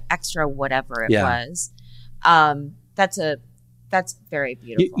cry, that extra whatever it was. That's very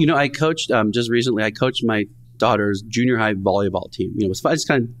beautiful. I coached just recently. I coached my daughter's junior high volleyball team. It was fun. I just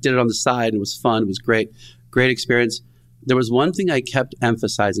kind of did it on the side, and it was fun. It was great experience. There was one thing I kept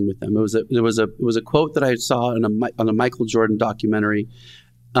emphasizing with them. It was a quote that I saw on a Michael Jordan documentary.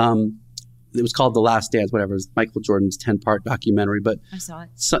 It was called The Last Dance, whatever. It was Michael Jordan's 10-part documentary. But I saw it.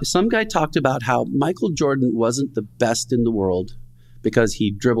 Some guy talked about how Michael Jordan wasn't the best in the world because he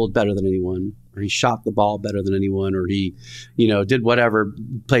dribbled better than anyone, or he shot the ball better than anyone, or he, did whatever,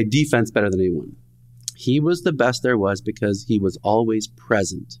 played defense better than anyone. He was the best there was because he was always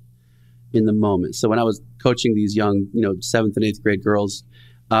present in the moment. So when I was coaching these young, 7th and 8th grade girls,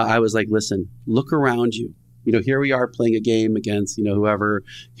 I was like, listen, look around you. Here we are playing a game against, whoever.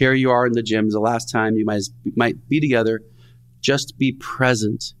 Here you are in the gyms. The last time you might be together. Just be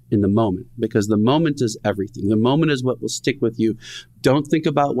present in the moment, because the moment is everything. The moment is what will stick with you. Don't think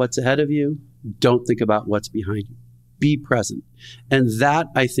about what's ahead of you. Don't think about what's behind you. Be present. And that,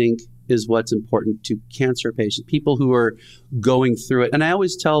 I think, is what's important to cancer patients, people who are going through it. And I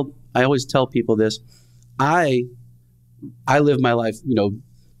always tell people this. I live my life,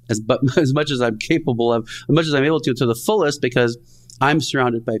 as much as I'm capable of, as much as I'm able to the fullest, because I'm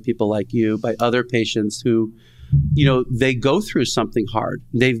surrounded by people like you, by other patients who, they go through something hard.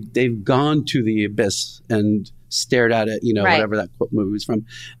 They've gone to the abyss and stared at it, whatever that quote movie was from.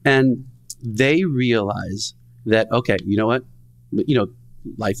 And they realize that, okay, you know what?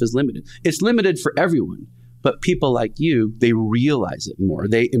 Life is limited. It's limited for everyone. But people like you, they realize it more.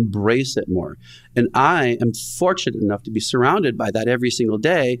 They embrace it more. And I am fortunate enough to be surrounded by that every single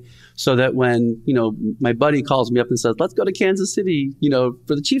day, so that when, my buddy calls me up and says, let's go to Kansas City,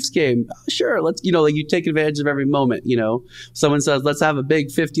 for the Chiefs game. Oh, sure. Let's, you take advantage of every moment, Someone says, let's have a big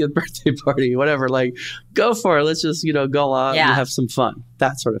 50th birthday party, whatever. Go for it. Let's just, go out and have some fun.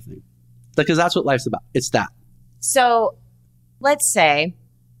 That sort of thing. Because that's what life's about. It's that. So let's say,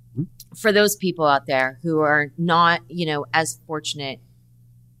 for those people out there who are not, as fortunate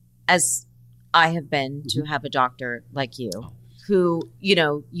as I have been to have a doctor like you, who,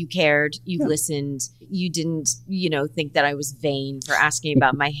 you cared, you listened, you didn't, think that I was vain for asking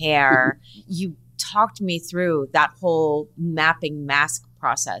about my hair. You talked me through that whole mapping mask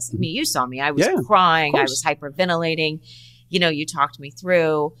process. I mean, you saw me. I was crying. I was hyperventilating. You talked me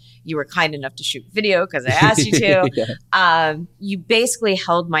through. You were kind enough to shoot video because I asked you to. You basically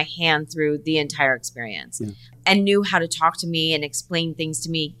held my hand through the entire experience and knew how to talk to me and explain things to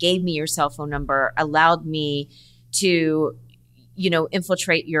me, gave me your cell phone number, allowed me to,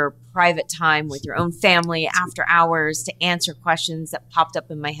 infiltrate your private time with your own family after hours to answer questions that popped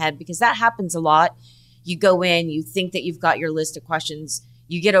up in my head, because that happens a lot. You go in, you think that you've got your list of questions.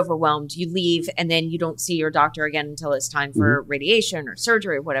 you get overwhelmed, you leave, and then you don't see your doctor again until it's time for radiation or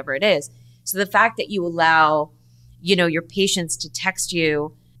surgery or whatever it is. So the fact that you allow, your patients to text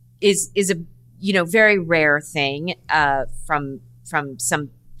you is a, very rare thing from some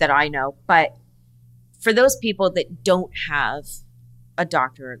that I know. But for those people that don't have a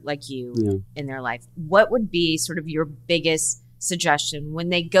doctor like you in their life, what would be sort of your biggest suggestion when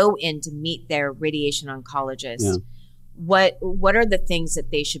they go in to meet their radiation oncologist? Yeah. What are the things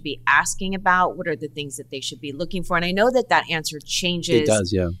that they should be asking about? What are the things that they should be looking for? And I know that answer changes. It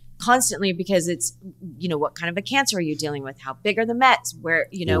does, constantly, because it's, what kind of a cancer are you dealing with? How big are the mets? Where,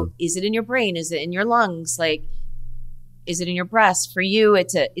 is it in your brain? Is it in your lungs? Like, is it in your breast? For you,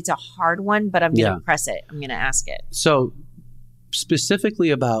 it's a hard one, but I'm going to press it. I'm going to ask it. So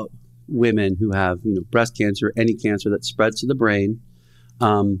specifically about women who have, breast cancer, any cancer that spreads to the brain,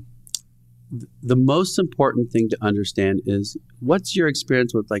 the most important thing to understand is what's your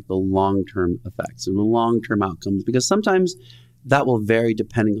experience with like the long-term effects and the long-term outcomes, because sometimes that will vary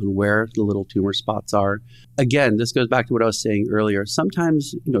depending on where the little tumor spots are. Again, this goes back to what I was saying earlier.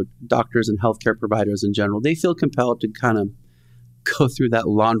 Sometimes, doctors and healthcare providers in general, they feel compelled to kind of go through that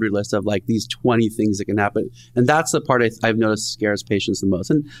laundry list of like these 20 things that can happen. And that's the part I've noticed scares patients the most.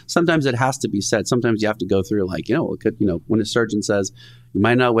 And sometimes it has to be said. Sometimes you have to go through like, when a surgeon says, you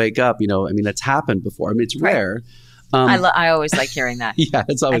might not wake up, that's happened before. I mean, it's rare. I always like hearing that. Yeah,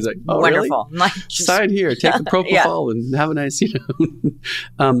 it's always That's like, oh, wonderful. Really? Sign here, take the propofol and have a nice,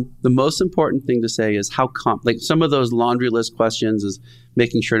 The most important thing to say is how like some of those laundry list questions is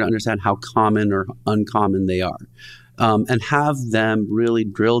making sure to understand how common or uncommon they are. And have them really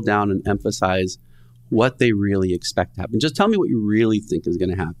drill down and emphasize what they really expect to happen. Just tell me what you really think is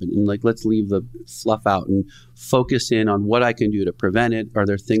going to happen. And like, let's leave the fluff out and focus in on what I can do to prevent it. Are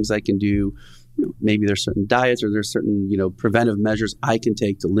there things I can do? Maybe there's certain diets or there's certain, preventive measures I can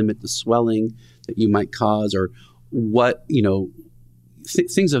take to limit the swelling that you might cause, or what,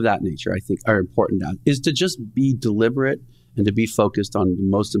 things of that nature I think are important now, is to just be deliberate and to be focused on the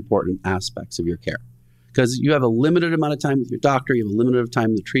most important aspects of your care. Because you have a limited amount of time with your doctor, you have a limited amount of time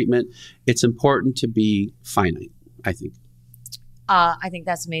in the treatment. It's important to be finite, I think. I think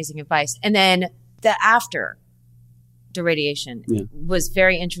that's amazing advice. And then the after the radiation was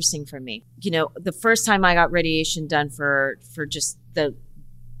very interesting for me. The first time I got radiation done for just the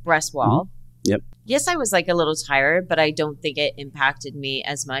breast wall. Yep. Yes, I was like a little tired, but I don't think it impacted me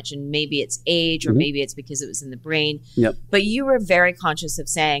as much. And maybe it's age, or maybe it's because it was in the brain. Yep. But you were very conscious of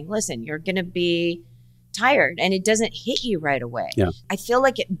saying, listen, you're going to be tired and it doesn't hit you right away. Yeah. I feel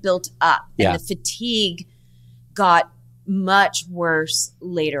like it built up and the fatigue got much worse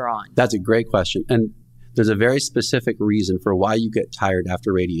later on. That's a great question. And there's a very specific reason for why you get tired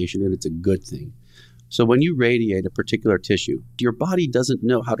after radiation, and it's a good thing. So when you radiate a particular tissue, your body doesn't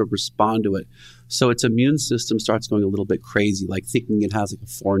know how to respond to it. So its immune system starts going a little bit crazy, like thinking it has like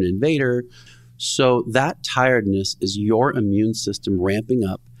a foreign invader. So that tiredness is your immune system ramping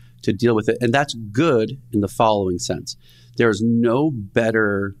up to deal with it. And that's good in the following sense. There's no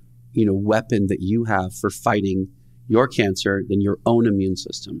better, weapon that you have for fighting your cancer than your own immune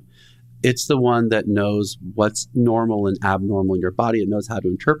system. It's the one that knows what's normal and abnormal in your body. It knows how to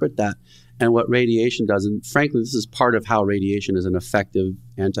interpret that. And what radiation does, and frankly, this is part of how radiation is an effective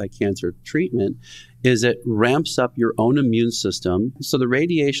anti-cancer treatment, is it ramps up your own immune system. So the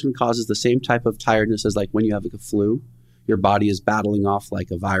radiation causes the same type of tiredness as like when you have like a flu. Your body is battling off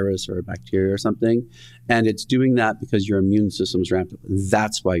like a virus or a bacteria or something. And it's doing that because your immune system's ramped up.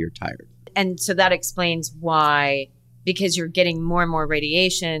 That's why you're tired. And so that explains why, because you're getting more and more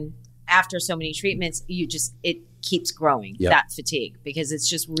radiation after so many treatments, it keeps growing, that fatigue, because it's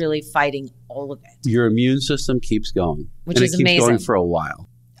just really fighting all of it. Your immune system keeps going. Which is amazing. It keeps going for a while.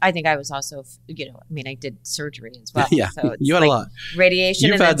 I think I was also, I did surgery as well. Yeah, so it's you had a lot. Radiation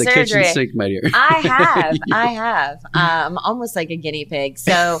You've and had the surgery. kitchen sink, my dear. I have. I'm almost like a guinea pig.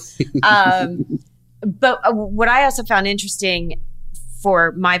 So, but what I also found interesting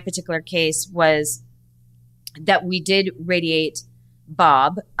for my particular case was that we did radiate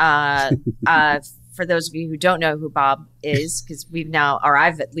Bob. For those of you who don't know who Bob is, because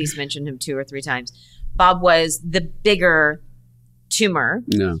I've at least mentioned him 2 or 3 times. Bob was the bigger tumor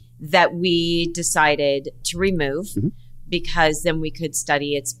that we decided to remove because then we could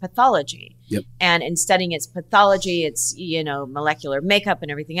study its pathology. Yep. And in studying its pathology, its molecular makeup and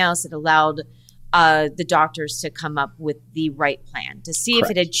everything else, it allowed the doctors to come up with the right plan to see if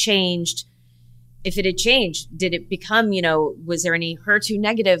it had changed if it had changed, did it become, was there any HER2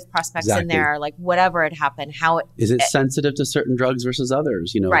 negative prospects in Exactly. there? Like whatever had happened, Is it sensitive to certain drugs versus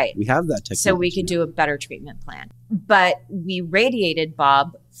others? Right. We have that technology. So we could do a better treatment plan. But we radiated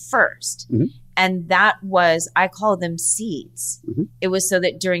Bob first. Mm-hmm. And that was, I call them seeds. Mm-hmm. It was so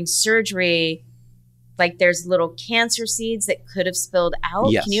that during surgery, like there's little cancer seeds that could have spilled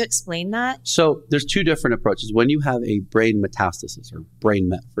out. Yes. Can you explain that? So there's two different approaches. When you have a brain metastasis, or brain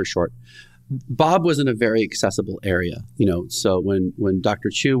met for short, Bob was in a very accessible area, so when Dr.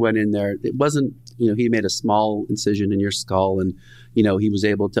 Chu went in there, it wasn't, he made a small incision in your skull and, he was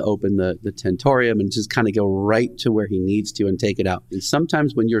able to open the tentorium and just kind of go right to where he needs to and take it out. And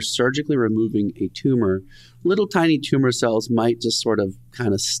sometimes when you're surgically removing a tumor, little tiny tumor cells might just sort of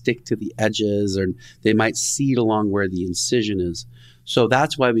kind of stick to the edges, or they might seed along where the incision is. So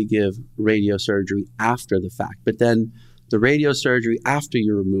that's why we give radiosurgery after the fact. But then the radiosurgery after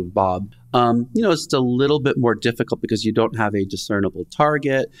you remove Bob, it's a little bit more difficult because you don't have a discernible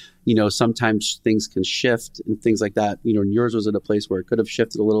target. Sometimes things can shift and things like that. And yours was in a place where it could have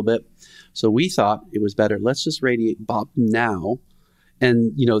shifted a little bit. So we thought it was better. Let's just radiate Bob now.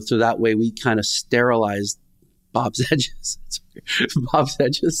 And, so that way we kind of sterilized Bob's edges. Bob's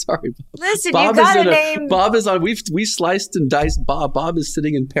edges. Sorry, Bob. Listen, Bob you got a name. Bob is on. We sliced and diced Bob. Bob is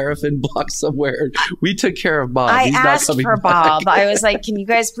sitting in paraffin blocks somewhere. We took care of Bob. I He's asked not coming for back. Bob. I was like, can you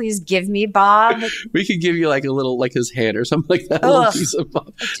guys please give me Bob? We could give you like a little, like his hand or something like that. A little piece of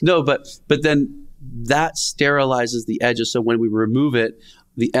Bob. No, but then that sterilizes the edges. So when we remove it,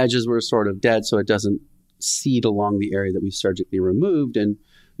 the edges were sort of dead, so it doesn't seed along the area that we surgically removed. And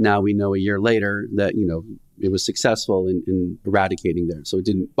now we know a year later that, it was successful in eradicating there. So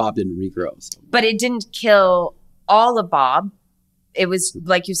Bob didn't regrow. So. But it didn't kill all of Bob. It was,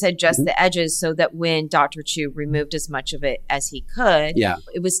 like you said, just the edges, so that when Dr. Chu removed as much of it as he could,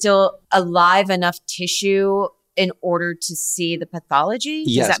 it was still alive enough tissue in order to see the pathology.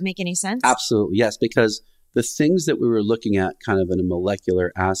 Yes. Does that make any sense? Absolutely. Yes. Because the things that we were looking at kind of in a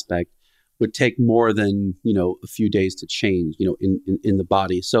molecular aspect would take more than, a few days to change, in the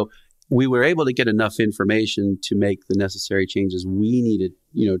body. So we were able to get enough information to make the necessary changes we needed,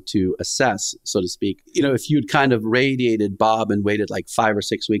 to assess, so to speak. If you'd kind of radiated Bob and waited like 5 or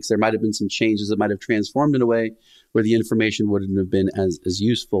 6 weeks, there might have been some changes that might have transformed in a way where the information wouldn't have been as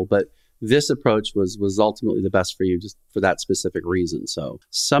useful. But this approach was ultimately the best for you just for that specific reason. So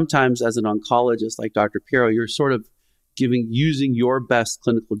sometimes as an oncologist like Dr. Piero, you're sort of using your best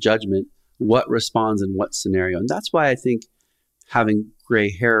clinical judgment, what responds in what scenario. And that's why I think having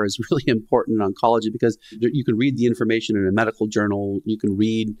gray hair is really important in oncology, because you can read the information in a medical journal, you can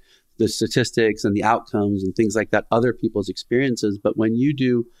read the statistics and the outcomes and things like that, other people's experiences. But when you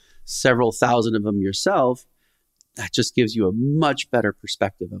do several thousand of them yourself, that just gives you a much better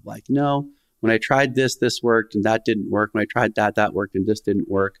perspective of like, no, when I tried this worked and that didn't work. When I tried that worked and this didn't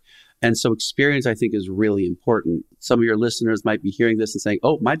work. And so experience, I think, is really important. Some of your listeners might be hearing this and saying,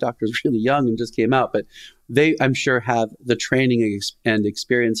 oh, my doctor's really young and just came out. But they, I'm sure, have the training and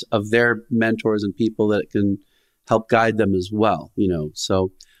experience of their mentors and people that can help guide them as well.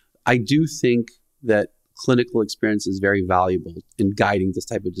 So I do think that clinical experience is very valuable in guiding this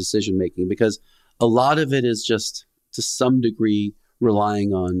type of decision making, because a lot of it is just to some degree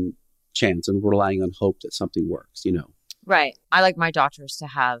relying on chance and relying on hope that something works, Right. I like my doctors to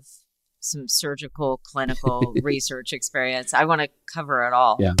have some surgical, clinical research experience. I want to cover it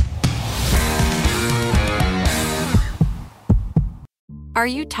all. Yeah. Are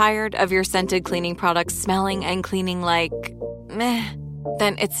you tired of your scented cleaning products smelling and cleaning like meh?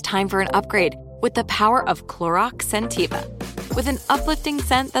 Then it's time for an upgrade with the power of Clorox Scentiva. With an uplifting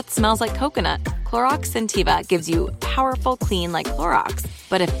scent that smells like coconut, Clorox Scentiva gives you powerful clean like Clorox,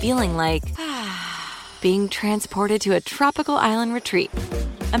 but a feeling like being transported to a tropical island retreat.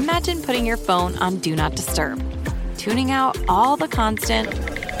 Imagine putting your phone on Do Not Disturb, tuning out all the constant,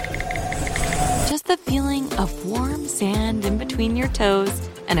 just the feeling of warm sand in between your toes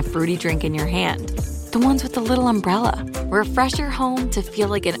and a fruity drink in your hand. The ones with the little umbrella. Refresh your home to feel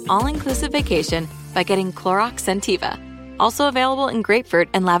like an all-inclusive vacation by getting Clorox Scentiva. Also available in grapefruit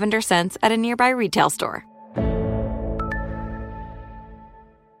and lavender scents at a nearby retail store.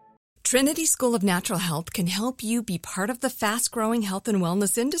 Trinity School of Natural Health can help you be part of the fast-growing health and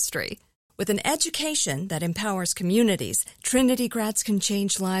wellness industry. With an education that empowers communities, Trinity grads can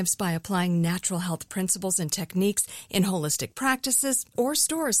change lives by applying natural health principles and techniques in holistic practices or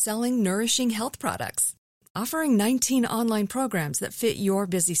stores selling nourishing health products. Offering 19 online programs that fit your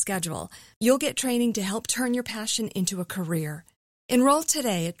busy schedule, you'll get training to help turn your passion into a career. Enroll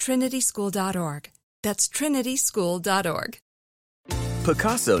today at trinityschool.org. That's trinityschool.org.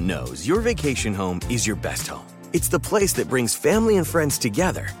 Picasso knows your vacation home is your best home. It's the place that brings family and friends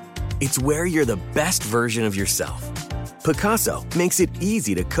together. It's where you're the best version of yourself. Picasso makes it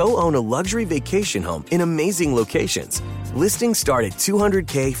easy to co-own a luxury vacation home in amazing locations. Listings start at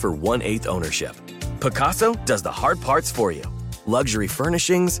 $200K for 1/8 ownership. Picasso does the hard parts for you. Luxury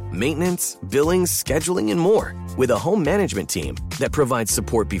furnishings, maintenance, billings, scheduling, and more. With a home management team that provides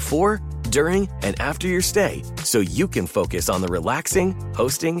support before, during, and after your stay, so you can focus on the relaxing,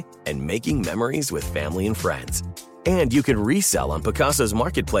 hosting, and making memories with family and friends. And you can resell on Picasso's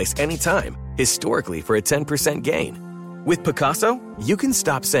marketplace anytime, historically for a 10% gain. With Picasso, you can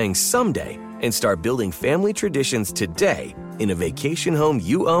stop saying someday and start building family traditions today in a vacation home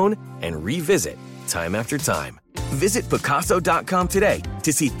you own and revisit time after time. Visit Picasso.com today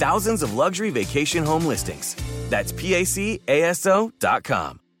to see thousands of luxury vacation home listings. That's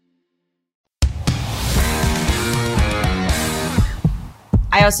PACASO.com.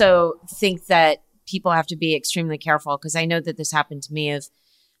 I also think that people have to be extremely careful, because I know that this happened to me, of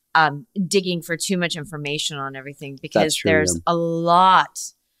digging for too much information on everything, because there's a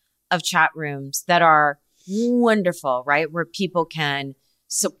lot of chat rooms that are wonderful, right? Where people can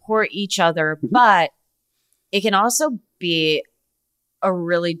support each other, but it can also be a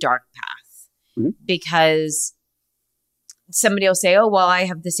really dark path, because somebody will say, oh, well, I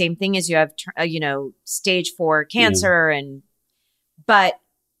have the same thing as you have, stage 4 cancer, but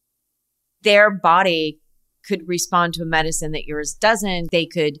their body could respond to a medicine that yours doesn't. They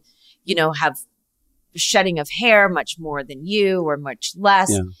could, have shedding of hair much more than you, or much less.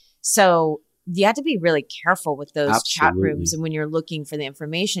 Yeah. So you have to be really careful with those chat rooms and when you're looking for the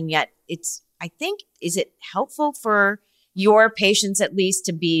information. Yet is it helpful for your patients at least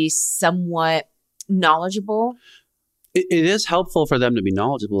to be somewhat knowledgeable? It is helpful for them to be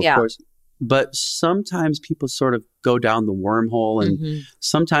knowledgeable, of course. But sometimes people sort of go down the wormhole, and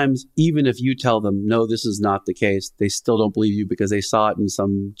sometimes even if you tell them, no, this is not the case, they still don't believe you because they saw it in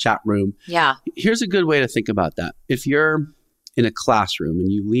some chat room. Yeah. Here's a good way to think about that. If you're in a classroom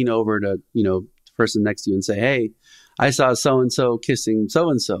and you lean over to, the person next to you and say, hey, I saw so-and-so kissing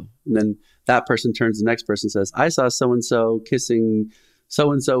so-and-so. And then that person turns to the next person and says, I saw so-and-so kissing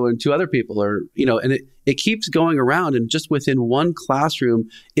so-and-so and 2 other people, or, and it keeps going around, and just within one classroom,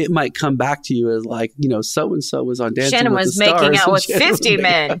 it might come back to you as like, so-and-so was on Dancing Shannon with was the Stars. making out with 50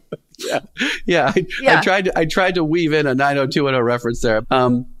 men. I tried to weave in a 90210 reference there.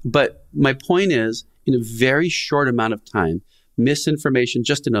 But my point is, in a very short amount of time, misinformation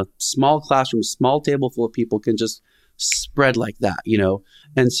just in a small classroom, small table full of people can just spread like that,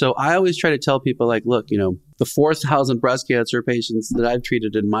 And so I always try to tell people, like, look, the 4,000 breast cancer patients that I've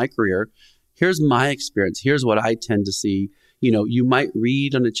treated in my career, here's my experience. Here's what I tend to see. You might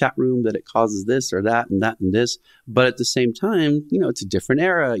read on a chat room that it causes this or that and that and this, but at the same time, it's a different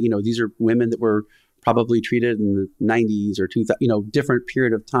era. These are women that were probably treated in the 90s or 2000, different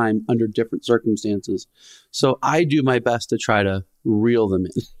period of time under different circumstances. So I do my best to try to reel them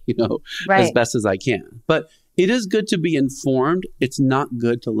in, as best as I can. But it is good to be informed. It's not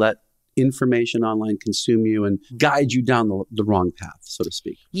good to let information online consume you and guide you down the wrong path, so to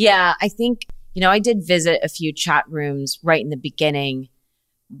speak. Yeah, I think, I did visit a few chat rooms right in the beginning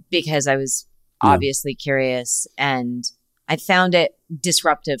because I was obviously curious, and I found it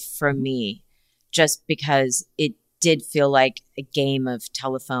disruptive for me just because it did feel like a game of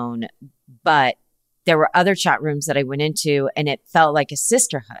telephone. But there were other chat rooms that I went into, and it felt like a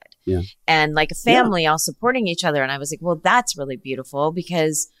sisterhood and like a family all supporting each other. And I was like, well, that's really beautiful,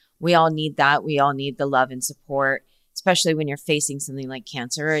 because we all need that. We all need the love and support, especially when you're facing something like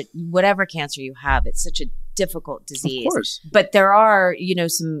cancer. Whatever cancer you have, it's such a difficult disease. Of course. But there are,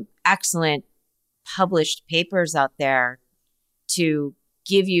 some excellent published papers out there to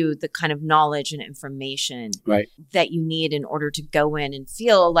give you the kind of knowledge and information that you need in order to go in and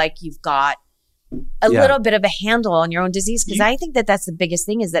feel like you've got a little bit of a handle on your own disease. Because I think that that's the biggest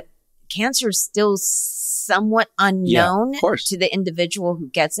thing, is that cancer is still somewhat unknown to the individual who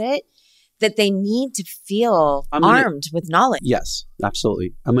gets it, that they need to feel armed with knowledge. Yes,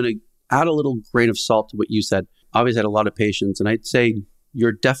 absolutely. I'm going to add a little grain of salt to what you said. I always had a lot of patients, and I'd say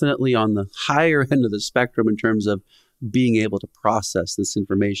you're definitely on the higher end of the spectrum in terms of being able to process this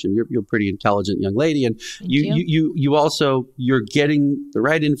information. You're a pretty intelligent young lady, and you also, you're getting the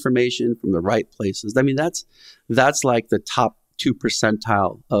right information from the right places. I mean, that's like the top 2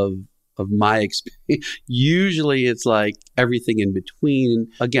 percentile of my experience. Usually it's like everything in between.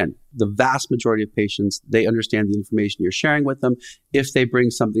 Again, the vast majority of patients, they understand the information you're sharing with them. If they bring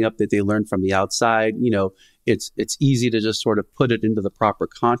something up that they learned from the outside, it's easy to just sort of put it into the proper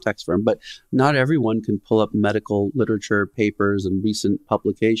context for them. But not everyone can pull up medical literature, papers, and recent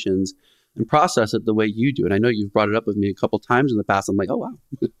publications and process it the way you do. And I know you've brought it up with me a couple times in the past. I'm like, oh,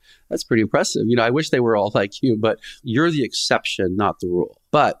 wow, that's pretty impressive. I wish they were all like you, but you're the exception, not the rule.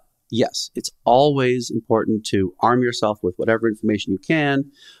 But yes, it's always important to arm yourself with whatever information you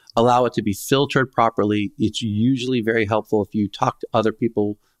can, allow it to be filtered properly. It's usually very helpful if you talk to other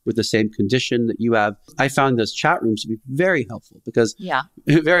people with the same condition that you have. I found those chat rooms to be very helpful because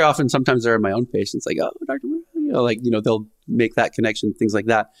very often, sometimes there are my own patients like, oh, Dr. They'll make that connection, things like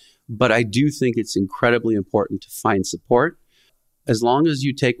that. But I do think it's incredibly important to find support, as long as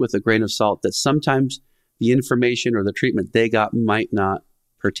you take with a grain of salt that sometimes the information or the treatment they got might not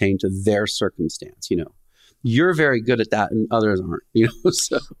pertain to their circumstance. You're very good at that and others aren't,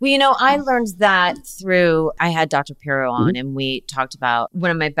 so. Well, I learned that I had Dr. Pirro on, and we talked about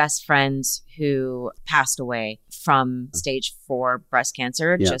one of my best friends who passed away from stage 4 breast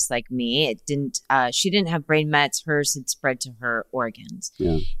cancer, just like me. She didn't have brain mets. Hers had spread to her organs.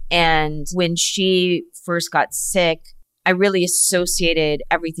 Yeah. And when she first got sick, I really associated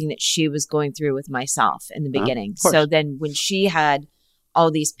everything that she was going through with myself in the beginning. So then when she had all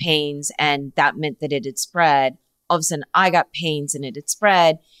these pains and that meant that it had spread, all of a sudden I got pains and it had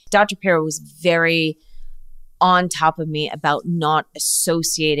spread. Dr. Pirro was very on top of me about not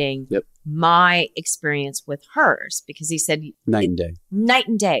associating my experience with hers, because he said night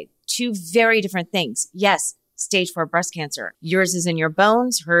and day, 2 very different things. Yes, stage 4 breast cancer. Yours is in your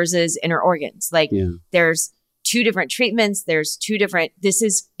bones, hers is in her organs. There's 2 different treatments. This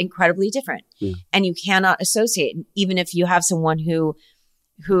is incredibly different. Yeah. And you cannot associate. Even if you have someone who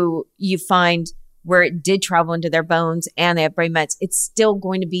you find where it did travel into their bones and they have brain mets, it's still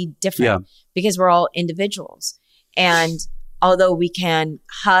going to be different because we're all individuals. And although we can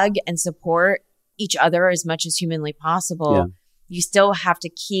hug and support each other as much as humanly possible, you still have to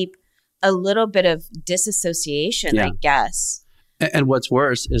keep a little bit of disassociation, I guess. And what's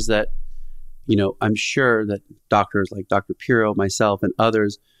worse is that, I'm sure that doctors like Dr. Pirro, myself, and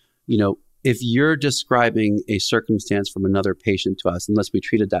others, if you're describing a circumstance from another patient to us, unless we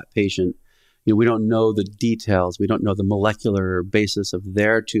treated that patient, we don't know the details. We don't know the molecular basis of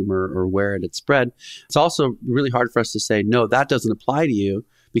their tumor or where it had spread. It's also really hard for us to say, no, that doesn't apply to you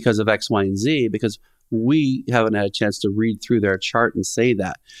because of X, Y, and Z, because we haven't had a chance to read through their chart and say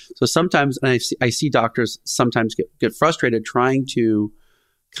that. So sometimes, and I see doctors sometimes get frustrated trying to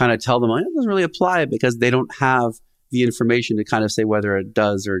kind of tell them, it doesn't really apply, because they don't have the information to kind of say whether it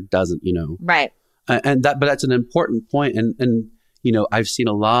does or doesn't, Right. But that's an important point. And I've seen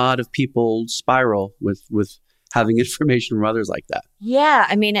a lot of people spiral with having information from others like that. Yeah.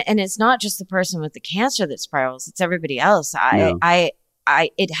 I mean, and it's not just the person with the cancer that spirals, it's everybody else.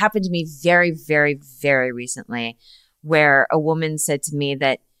 It happened to me very, very, very recently, where a woman said to me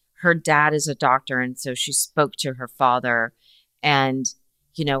that her dad is a doctor. And so she spoke to her father and,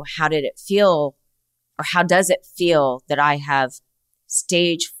 how did it feel, or how does it feel that I have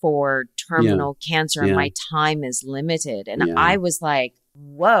stage 4 terminal cancer and my time is limited? And I was like,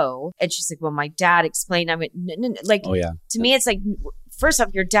 whoa. And she's like, well, my dad explained. I went, no. To me, it's like, first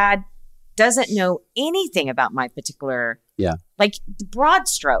off, your dad doesn't know anything about my particular, like the broad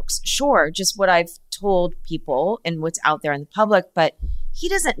strokes. Sure, just what I've told people and what's out there in the public, but he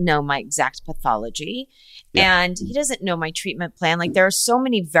doesn't know my exact pathology and he doesn't know my treatment plan. Like, there are so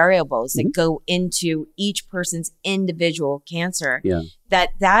many variables that go into each person's individual cancer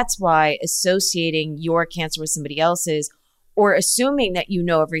that's why associating your cancer with somebody else's, or assuming that you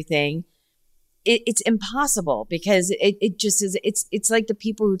know everything, it's impossible, because it just is. It's like the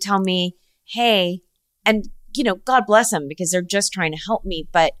people who tell me, hey, and God bless them, because they're just trying to help me,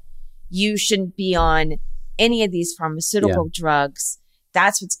 but you shouldn't be on any of these pharmaceutical drugs.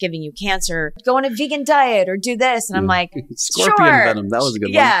 That's what's giving you cancer. Go on a vegan diet or do this. And I'm like, Scorpion venom. That was a good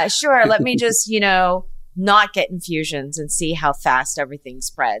one. Yeah, sure. Let me just, not get infusions and see how fast everything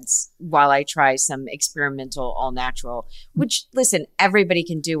spreads while I try some experimental all natural, which, listen, everybody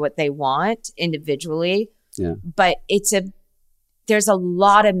can do what they want individually. Yeah. But there's a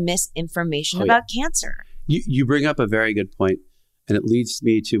lot of misinformation about cancer. You bring up a very good point. And it leads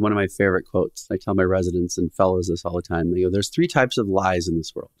me to one of my favorite quotes. I tell my residents and fellows this all the time. They go, there's 3 types of lies in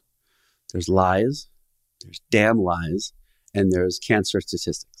this world. There's lies, there's damn lies, and there's cancer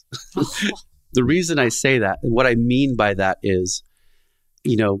statistics. The reason I say that, and what I mean by that is,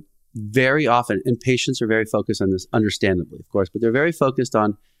 very often, and patients are very focused on this, understandably, of course, but they're very focused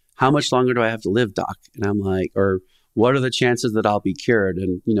on, how much longer do I have to live, doc? And I'm like, or what are the chances that I'll be cured?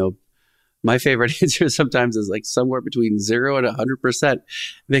 And, my favorite answer sometimes is like somewhere between 0 and 100%,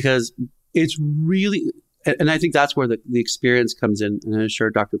 because it's really, and I think that's where the experience comes in. And I'm sure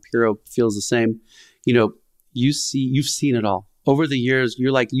Dr. Pirro feels the same. You know, you've seen it all. Over the years,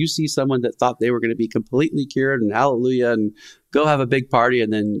 you see someone that thought they were going to be completely cured and hallelujah and go have a big party.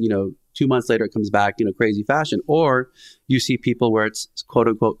 And then, 2 months later, it comes back, crazy fashion. Or you see people where it's quote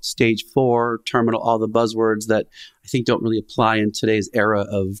unquote stage 4, terminal, all the buzzwords that I think don't really apply in today's era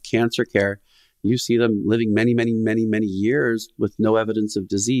of cancer care. You see them living many, many, many, many years with no evidence of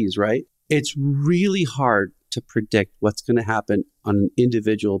disease, right? It's really hard to predict what's going to happen on an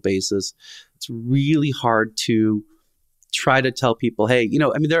individual basis. It's really hard to try to tell people, hey,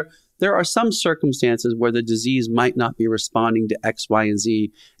 there are some circumstances where the disease might not be responding to X, Y, and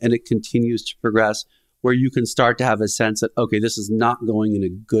Z, and it continues to progress, where you can start to have a sense that, okay, this is not going in a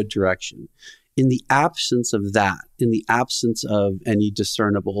good direction. In the absence of that, in the absence of any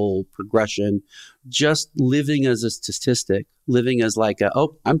discernible progression, just living as a statistic, living as like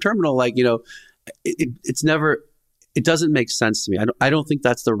I'm terminal, it doesn't make sense to me. I don't think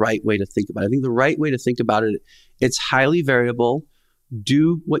that's the right way to think about it. I think the right way to think about it, it's highly variable.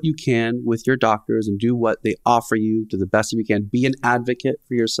 Do what you can with your doctors and do what they offer you to the best of you can. Be an advocate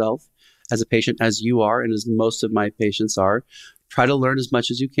for yourself as a patient, as you are, and as most of my patients are. Try to learn as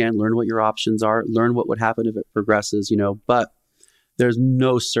much as you can, learn what your options are, learn what would happen if it progresses, but there's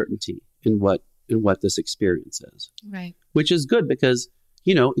no certainty in what this experience is. Right. Which is good because,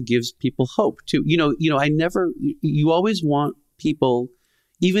 it gives people hope too. You always want people,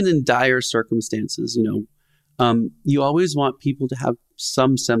 even in dire circumstances, you always want people to have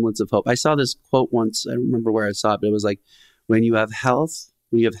some semblance of hope. I saw this quote once, I don't remember where I saw it, but it was like, when you have health,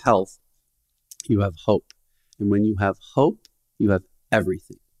 you have hope. And when you have hope, you have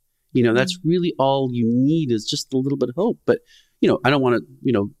everything. That's really all you need is just a little bit of hope. But, I don't want to,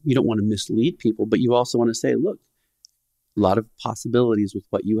 you don't want to mislead people, but you also want to say, look, a lot of possibilities with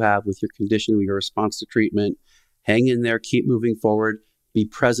what you have, with your condition, with your response to treatment. Hang in there, keep moving forward, be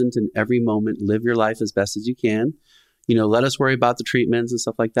present in every moment, live your life as best as you can. Let us worry about the treatments and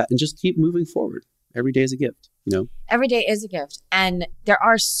stuff like that, and just keep moving forward. Every day is a gift, Every day is a gift. And there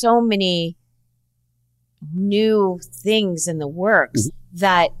are so many new things in the works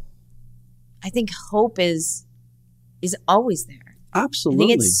that I think hope is always there. Absolutely. I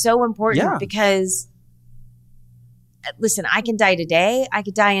think it's so important because, listen, I can die today. I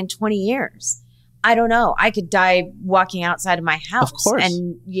could die in 20 years. I don't know. I could die walking outside of my house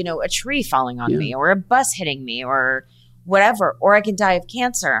and, a tree falling on me or a bus hitting me or whatever, or I can die of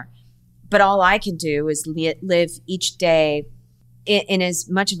cancer. But all I can do is live each day in as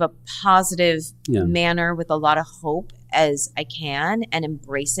much of a positive manner with a lot of hope as I can and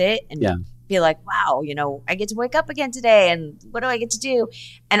embrace it and be like, wow, I get to wake up again today and what do I get to do?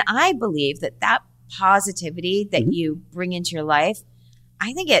 And I believe that positivity that you bring into your life,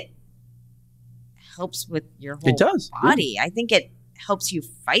 I think it helps with your whole body. I think it helps you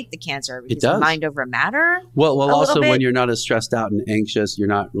fight the cancer because mind over matter. Well, also when you're not as stressed out and anxious, you're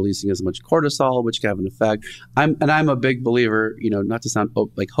not releasing as much cortisol, which can have an effect. I'm a big believer, not to sound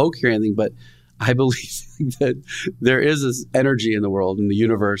like hokey or anything, but I believe that there is this energy in the world, in the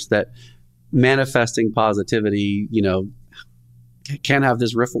universe, that manifesting positivity, can have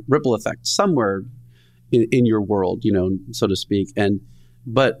this ripple effect somewhere in your world, so to speak.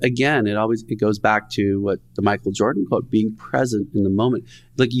 But again, it goes back to what the Michael Jordan quote, being present in the moment.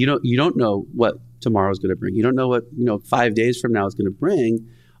 Like you don't know what tomorrow is going to bring. You don't know what 5 days from now is going to bring.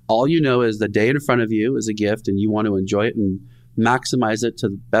 All you know is the day in front of you is a gift, and you want to enjoy it and maximize it to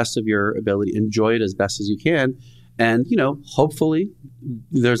the best of your ability. Enjoy it as best as you can, and hopefully,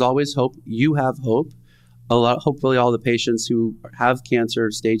 there's always hope. You have hope. Hopefully, all the patients who have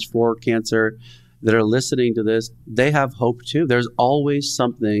cancer, stage 4 cancer, that are listening to this, they have hope too. There's always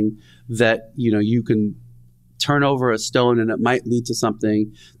something that, you can turn over a stone and it might lead to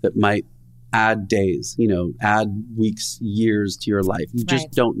something that might add days, add weeks, years to your life. You just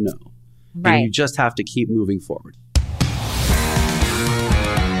don't know. Right. And you just have to keep moving forward.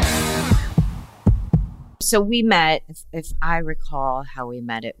 So we met, if I recall how we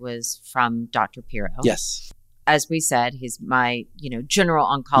met, it was from Dr. Pirro. Yes. As we said, he's my, general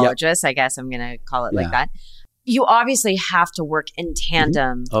oncologist. Yep. I guess I'm going to call it like that. You obviously have to work in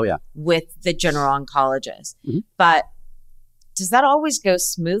tandem with the general oncologist. Mm-hmm. But does that always go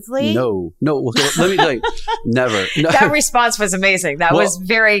smoothly? No. Well, let me tell you, never. No. That response was amazing. That was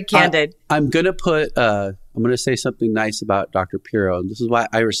very candid. I'm going to say something nice about Dr. Pirro. And this is why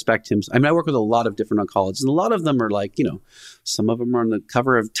I respect him. I mean, I work with a lot of different oncologists, and a lot of them are like, some of them are on the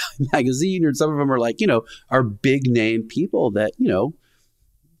cover of Time magazine, or some of them are like, are big name people that,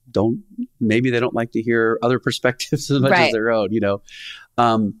 maybe they don't like to hear other perspectives as much as their own,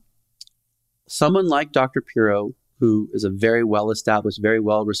 someone like Dr. Piro, who is a very well-established, very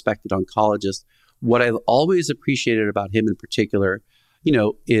well-respected oncologist, what I've always appreciated about him in particular,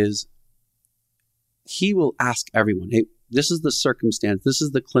 is he will ask everyone, hey, this is the circumstance, this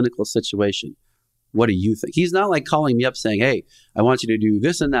is the clinical situation. What do you think? He's not like calling me up saying, hey, I want you to do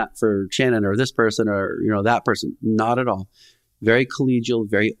this and that for Shannon or this person or, that person. Not at all. Very collegial,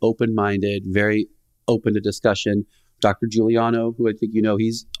 very open-minded, very open to discussion. Dr. Giuliano, who I think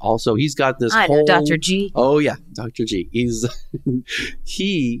he's got this whole... Dr. G. Oh, yeah, Dr. G.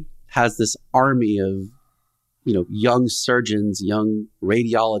 He has this army of, young surgeons, young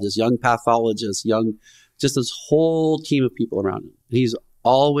radiologists, young pathologists, just this whole team of people around him. He's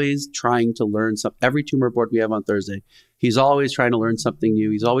always trying to learn something. Every tumor board we have on Thursday, he's always trying to learn something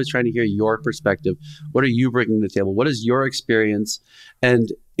new. He's always trying to hear your perspective. What are you bringing to the table? What is your experience? And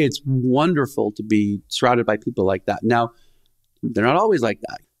it's wonderful to be surrounded by people like that. Now, they're not always like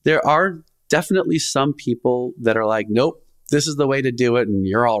that. There are definitely some people that are like, nope, this is the way to do it, and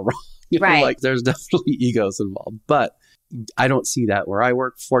you're all wrong. Right. Like there's definitely egos involved. But I don't see that where I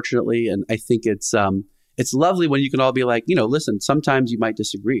work, fortunately. And I think it's lovely when you can all be like, listen, sometimes you might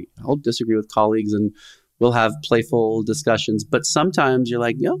disagree. I'll disagree with colleagues and we'll have playful discussions. But sometimes you're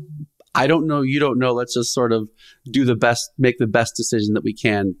like, I don't know, you don't know. Let's just sort of make the best decision that we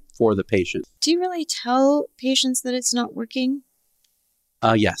can for the patient. Do you really tell patients that it's not working?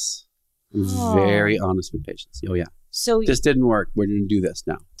 Yes. Oh. Very honest with patients. Oh, yeah. So this didn't work. We're going to do this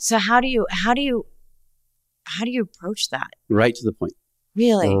now. So how do you approach that? Right to the point.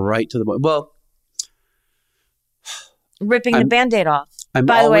 Really? Right to the point. Well, ripping the Band-Aid off.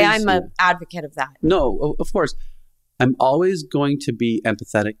 By the way, I'm an advocate of that. No, of course. I'm always going to be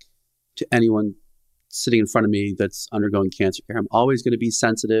empathetic to anyone sitting in front of me that's undergoing cancer care. I'm always going to be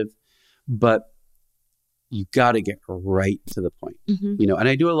sensitive, but you got to get right to the point. Mm-hmm. And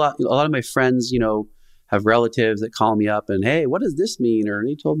I do a lot of my friends, have relatives that call me up and, hey, what does this mean? Or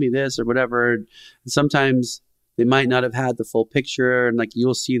they told me this or whatever. And sometimes they might not have had the full picture, and like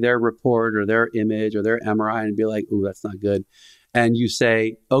you'll see their report or their image or their MRI and be like, ooh, that's not good. And you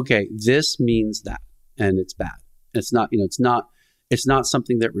say, okay, this means that, and it's bad. It's not, it's not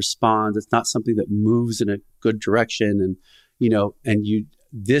something that responds. It's not something that moves in a good direction. And,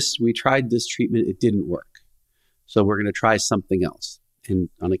 we tried this treatment, it didn't work. So we're going to try something else. And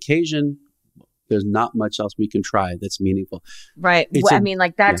on occasion, there's not much else we can try that's meaningful. Right.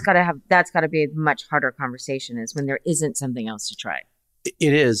 That's got to be a much harder conversation is when there isn't something else to try.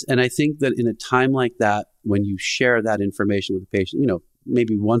 It is. And I think that in a time like that, when you share that information with the patient,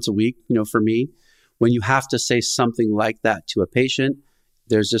 maybe once a week, for me, when you have to say something like that to a patient,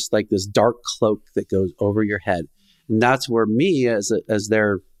 there's just like this dark cloak that goes over your head. And that's where me as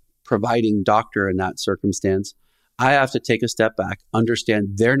their providing doctor in that circumstance, I have to take a step back, understand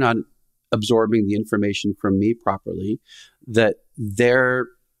they're not absorbing the information from me properly, that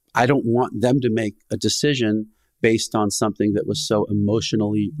I don't want them to make a decision based on something that was so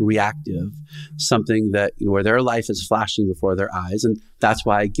emotionally reactive, something that, where their life is flashing before their eyes. And that's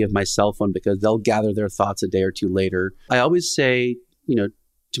why I give my cell phone, because they'll gather their thoughts a day or two later. I always say, to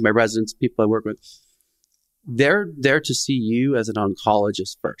my residents, people I work with, they're there to see you as an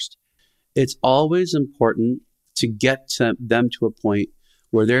oncologist first. It's always important to get them to a point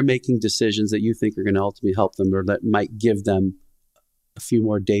where they're making decisions that you think are going to ultimately help them, or that might give them a few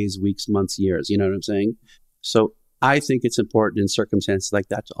more days, weeks, months, years. You know what I'm saying? So I think it's important in circumstances like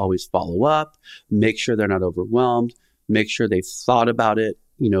that to always follow up, make sure they're not overwhelmed, make sure they've thought about it,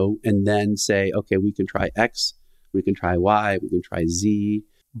 and then say, okay, we can try X, we can try Y, we can try Z.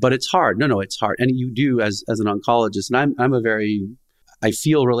 But it's hard. No, it's hard. And you do as an oncologist. And I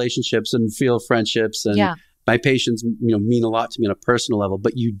feel relationships and feel friendships, and my patients, mean a lot to me on a personal level,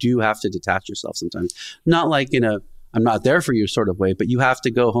 but you do have to detach yourself sometimes. Not like in I'm not there for you sort of way, but you have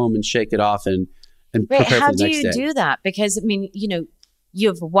to go home and shake it off and prepare for the next day. How do you do that? Because, you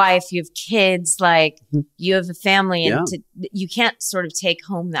have a wife, you have kids, you have a family, and you can't sort of take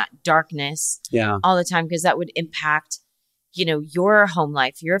home that darkness all the time, because that would impact, your home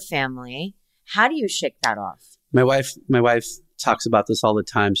life, your family. How do you shake that off? My wife talks about this all the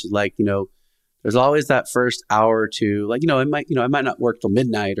time. She's like, there's always that first hour or two, I might not work till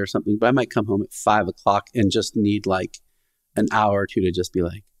midnight or something, but I might come home at 5:00 and just need like an hour or two to just be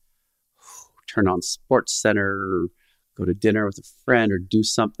like, turn on Sports Center, or go to dinner with a friend, or do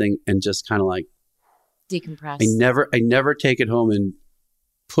something and just kind of like decompress. I never take it home and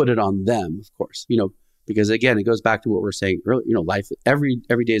put it on them, of course, because again, it goes back to what we're saying earlier, life, every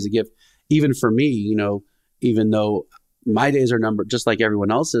day is a gift. Even for me, even though my days are numbered just like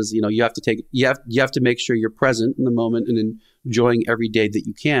everyone else's, you have to make sure you're present in the moment and enjoying every day that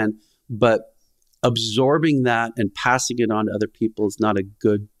you can. But absorbing that and passing it on to other people is not a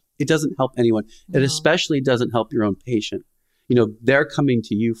good, it doesn't help anyone. No. It especially doesn't help your own patient. You know, they're coming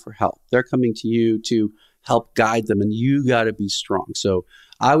to you for help. They're coming to you to help guide them, and you got to be strong. So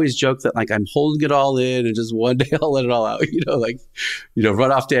I always joke that like I'm holding it all in and just one day I'll let it all out,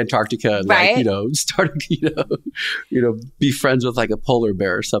 run off to Antarctica and right. Start, be friends with like a polar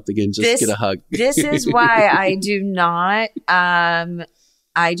bear or something and just get a hug. This is why I do not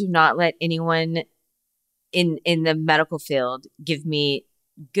let anyone in the medical field give me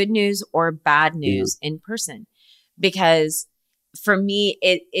good news or bad news in person, because for me,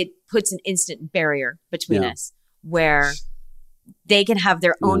 it puts an instant barrier between us where they can have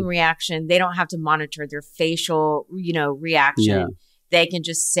their own reaction. They don't have to monitor their facial, reaction. Yeah. They can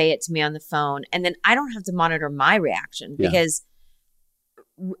just say it to me on the phone. And then I don't have to monitor my reaction because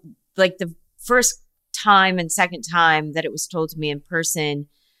like the first time and second time that it was told to me in person,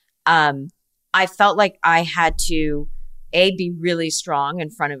 I felt like I had to be really strong in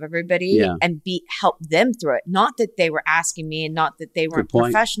front of everybody and help them through it. Not that they were asking me and not that they weren't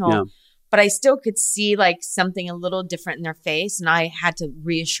professional, but I still could see like something a little different in their face. And I had to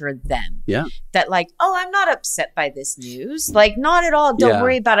reassure them that like, oh, I'm not upset by this news. Like not at all. Don't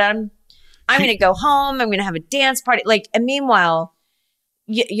worry about it. I'm going to go home. I'm going to have a dance party. Like, and meanwhile,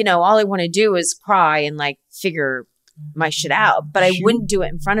 all I want to do is cry and like figure my shit out, but I wouldn't do it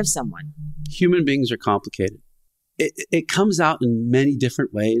in front of someone. Human beings are complicated. It comes out in many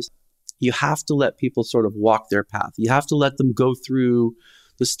different ways. You have to let people sort of walk their path. You have to let them go through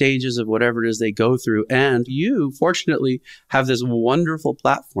the stages of whatever it is they go through. And you, fortunately, have this wonderful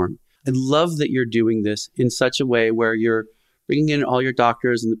platform. I love that you're doing this in such a way where you're bringing in all your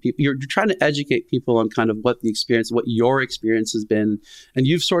doctors and the people. You're trying to educate people on kind of what your experience has been. And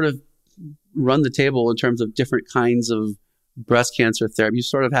you've sort of run the table in terms of different kinds of breast cancer therapy. You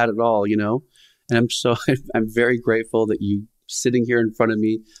sort of had it all, And I'm very grateful that you sitting here in front of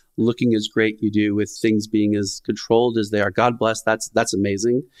me, looking as great you do with things being as controlled as they are. God bless. That's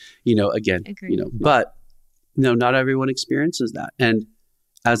amazing. But not everyone experiences that. And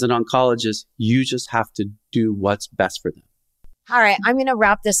as an oncologist, you just have to do what's best for them. All right. I'm going to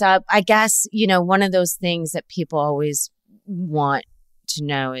wrap this up. I guess, one of those things that people always want to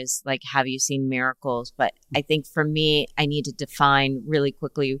know is like, have you seen miracles? But I think for me, I need to define really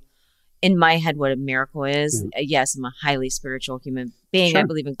quickly in my head what a miracle is. Yes, I'm a highly spiritual human being. Sure. I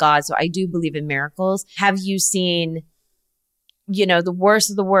believe in God. So I do believe in miracles. Have you seen, the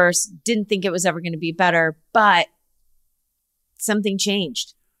worst of the worst, didn't think it was ever going to be better, but something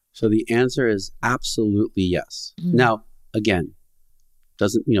changed? So the answer is absolutely yes. Mm-hmm. Now, again,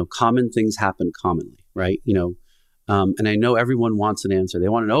 common things happen commonly, right? And I know everyone wants an answer. They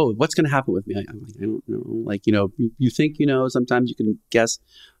want to know what's going to happen with me. I'm like, I don't know. Like, you think, sometimes you can guess,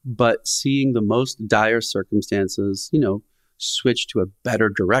 but seeing the most dire circumstances, switch to a better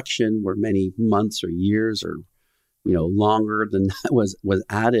direction where many months or years or, longer than that was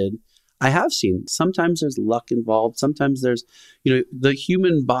added. I have seen sometimes there's luck involved. Sometimes there's, the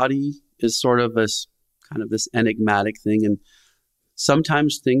human body is sort of this enigmatic thing. And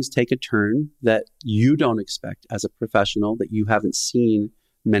sometimes things take a turn that you don't expect as a professional, that you haven't seen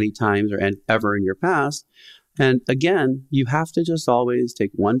many times or ever in your past. And again, you have to just always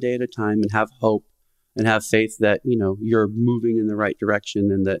take one day at a time and have hope and have faith that, you're moving in the right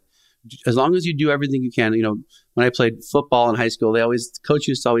direction, and that as long as you do everything you can, when I played football in high school, coach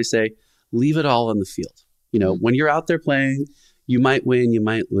used to always say, leave it all on the field. When you're out there playing, you might win, you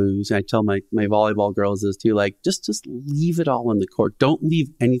might lose. And I tell my volleyball girls this too, like just leave it all on the court. Don't leave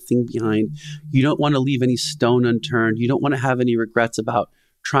anything behind. You don't want to leave any stone unturned. You don't want to have any regrets about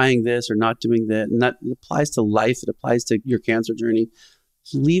trying this or not doing that. And that applies to life. It applies to your cancer journey.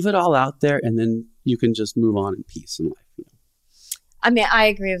 Leave it all out there, and then you can just move on in peace in life. I mean, I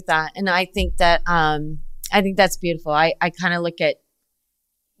agree with that. And I think that, I think that's beautiful. I kind of look at,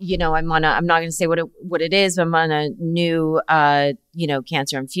 I'm not going to say what it is, but I'm on a new,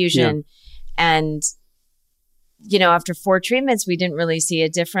 cancer infusion. Yeah. And, after 4 treatments, we didn't really see a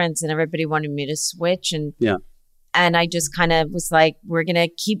difference, and everybody wanted me to switch. And, and I just kind of was like, we're going to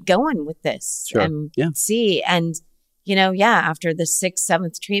keep going with this and see. And, after the 6th,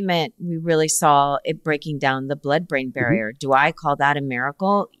 7th treatment, we really saw it breaking down the blood-brain barrier. Mm-hmm. Do I call that a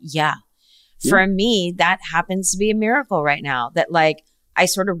miracle? Yeah. For me, that happens to be a miracle right now, that like, I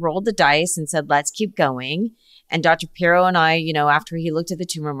sort of rolled the dice and said, let's keep going. And Dr. Pirro and I, after he looked at the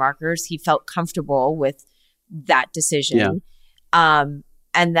tumor markers, he felt comfortable with that decision. Yeah.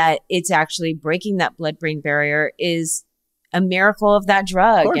 And that it's actually breaking that blood-brain barrier is a miracle of that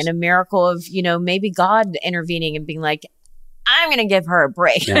drug, and a miracle of, maybe God intervening and being like, I'm going to give her a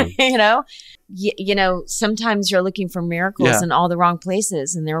break. Yeah. You know, sometimes you're looking for miracles in all the wrong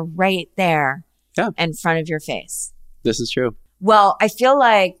places, and they're right there in front of your face. This is true. Well, I feel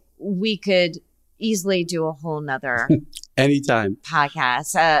like we could easily do a whole nother anytime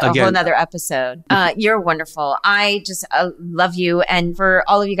podcast, a whole nother episode. You're wonderful. I just love you. And for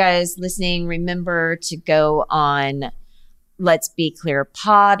all of you guys listening, remember to go on Let's Be Clear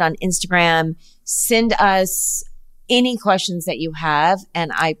Pod on Instagram. Send us any questions that you have.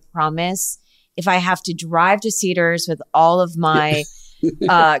 And I promise, if I have to drive to Cedars with all of my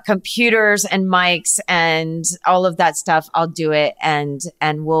computers and mics and all of that stuff, I'll do it. And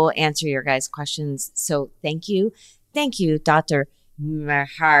we'll answer your guys' questions. So thank you. Thank you, Dr.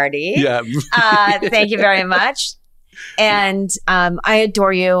 Mirhadi. Yeah. Thank you very much. And I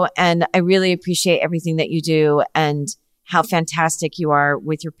adore you. And I really appreciate everything that you do and how fantastic you are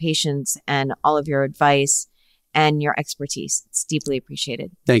with your patients and all of your advice and your expertise. It's deeply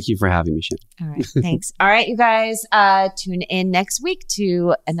appreciated. Thank you for having me, Shannon. All right. Thanks. All right, you guys, tune in next week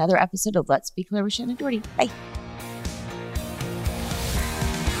to another episode of Let's Be Clear with Shannon Doherty. Bye.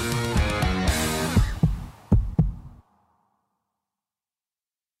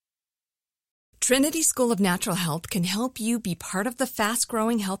 Trinity School of Natural Health can help you be part of the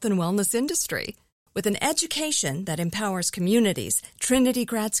fast-growing health and wellness industry. With an education that empowers communities, Trinity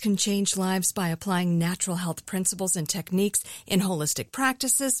grads can change lives by applying natural health principles and techniques in holistic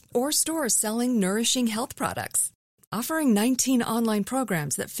practices or stores selling nourishing health products. Offering 19 online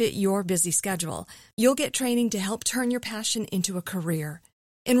programs that fit your busy schedule, you'll get training to help turn your passion into a career.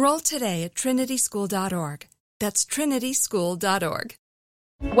 Enroll today at trinityschool.org. That's trinityschool.org.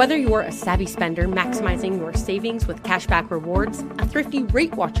 Whether you're a savvy spender maximizing your savings with cashback rewards, a thrifty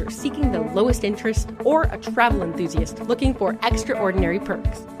rate watcher seeking the lowest interest, or a travel enthusiast looking for extraordinary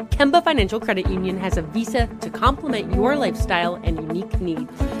perks, Kemba Financial Credit Union has a visa to complement your lifestyle and unique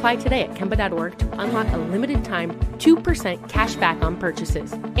needs. Apply today at Kemba.org to unlock a limited time 2% cash back on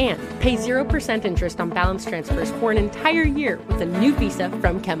purchases and pay 0% interest on balance transfers for an entire year with a new visa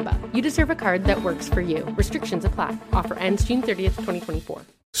from Kemba. You deserve a card that works for you. Restrictions apply. Offer ends June 30th, 2024.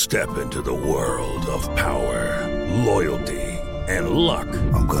 Step into the world of power, loyalty, and luck.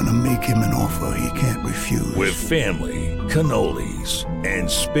 I'm gonna make him an offer he can't refuse. With family, cannolis, and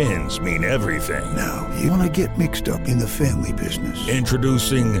spins mean everything. Now, you wanna get mixed up in the family business.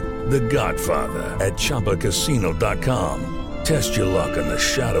 Introducing The Godfather at ChumbaCasino.com. Test your luck in the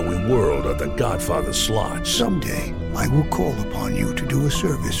shadowy world of The Godfather slot. Someday, I will call upon you to do a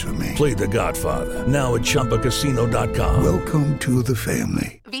service for me. Play The Godfather, now at ChumbaCasino.com. Welcome to the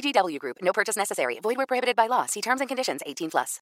family. VGW Group. No purchase necessary. Void where prohibited by law. See terms and conditions. 18+.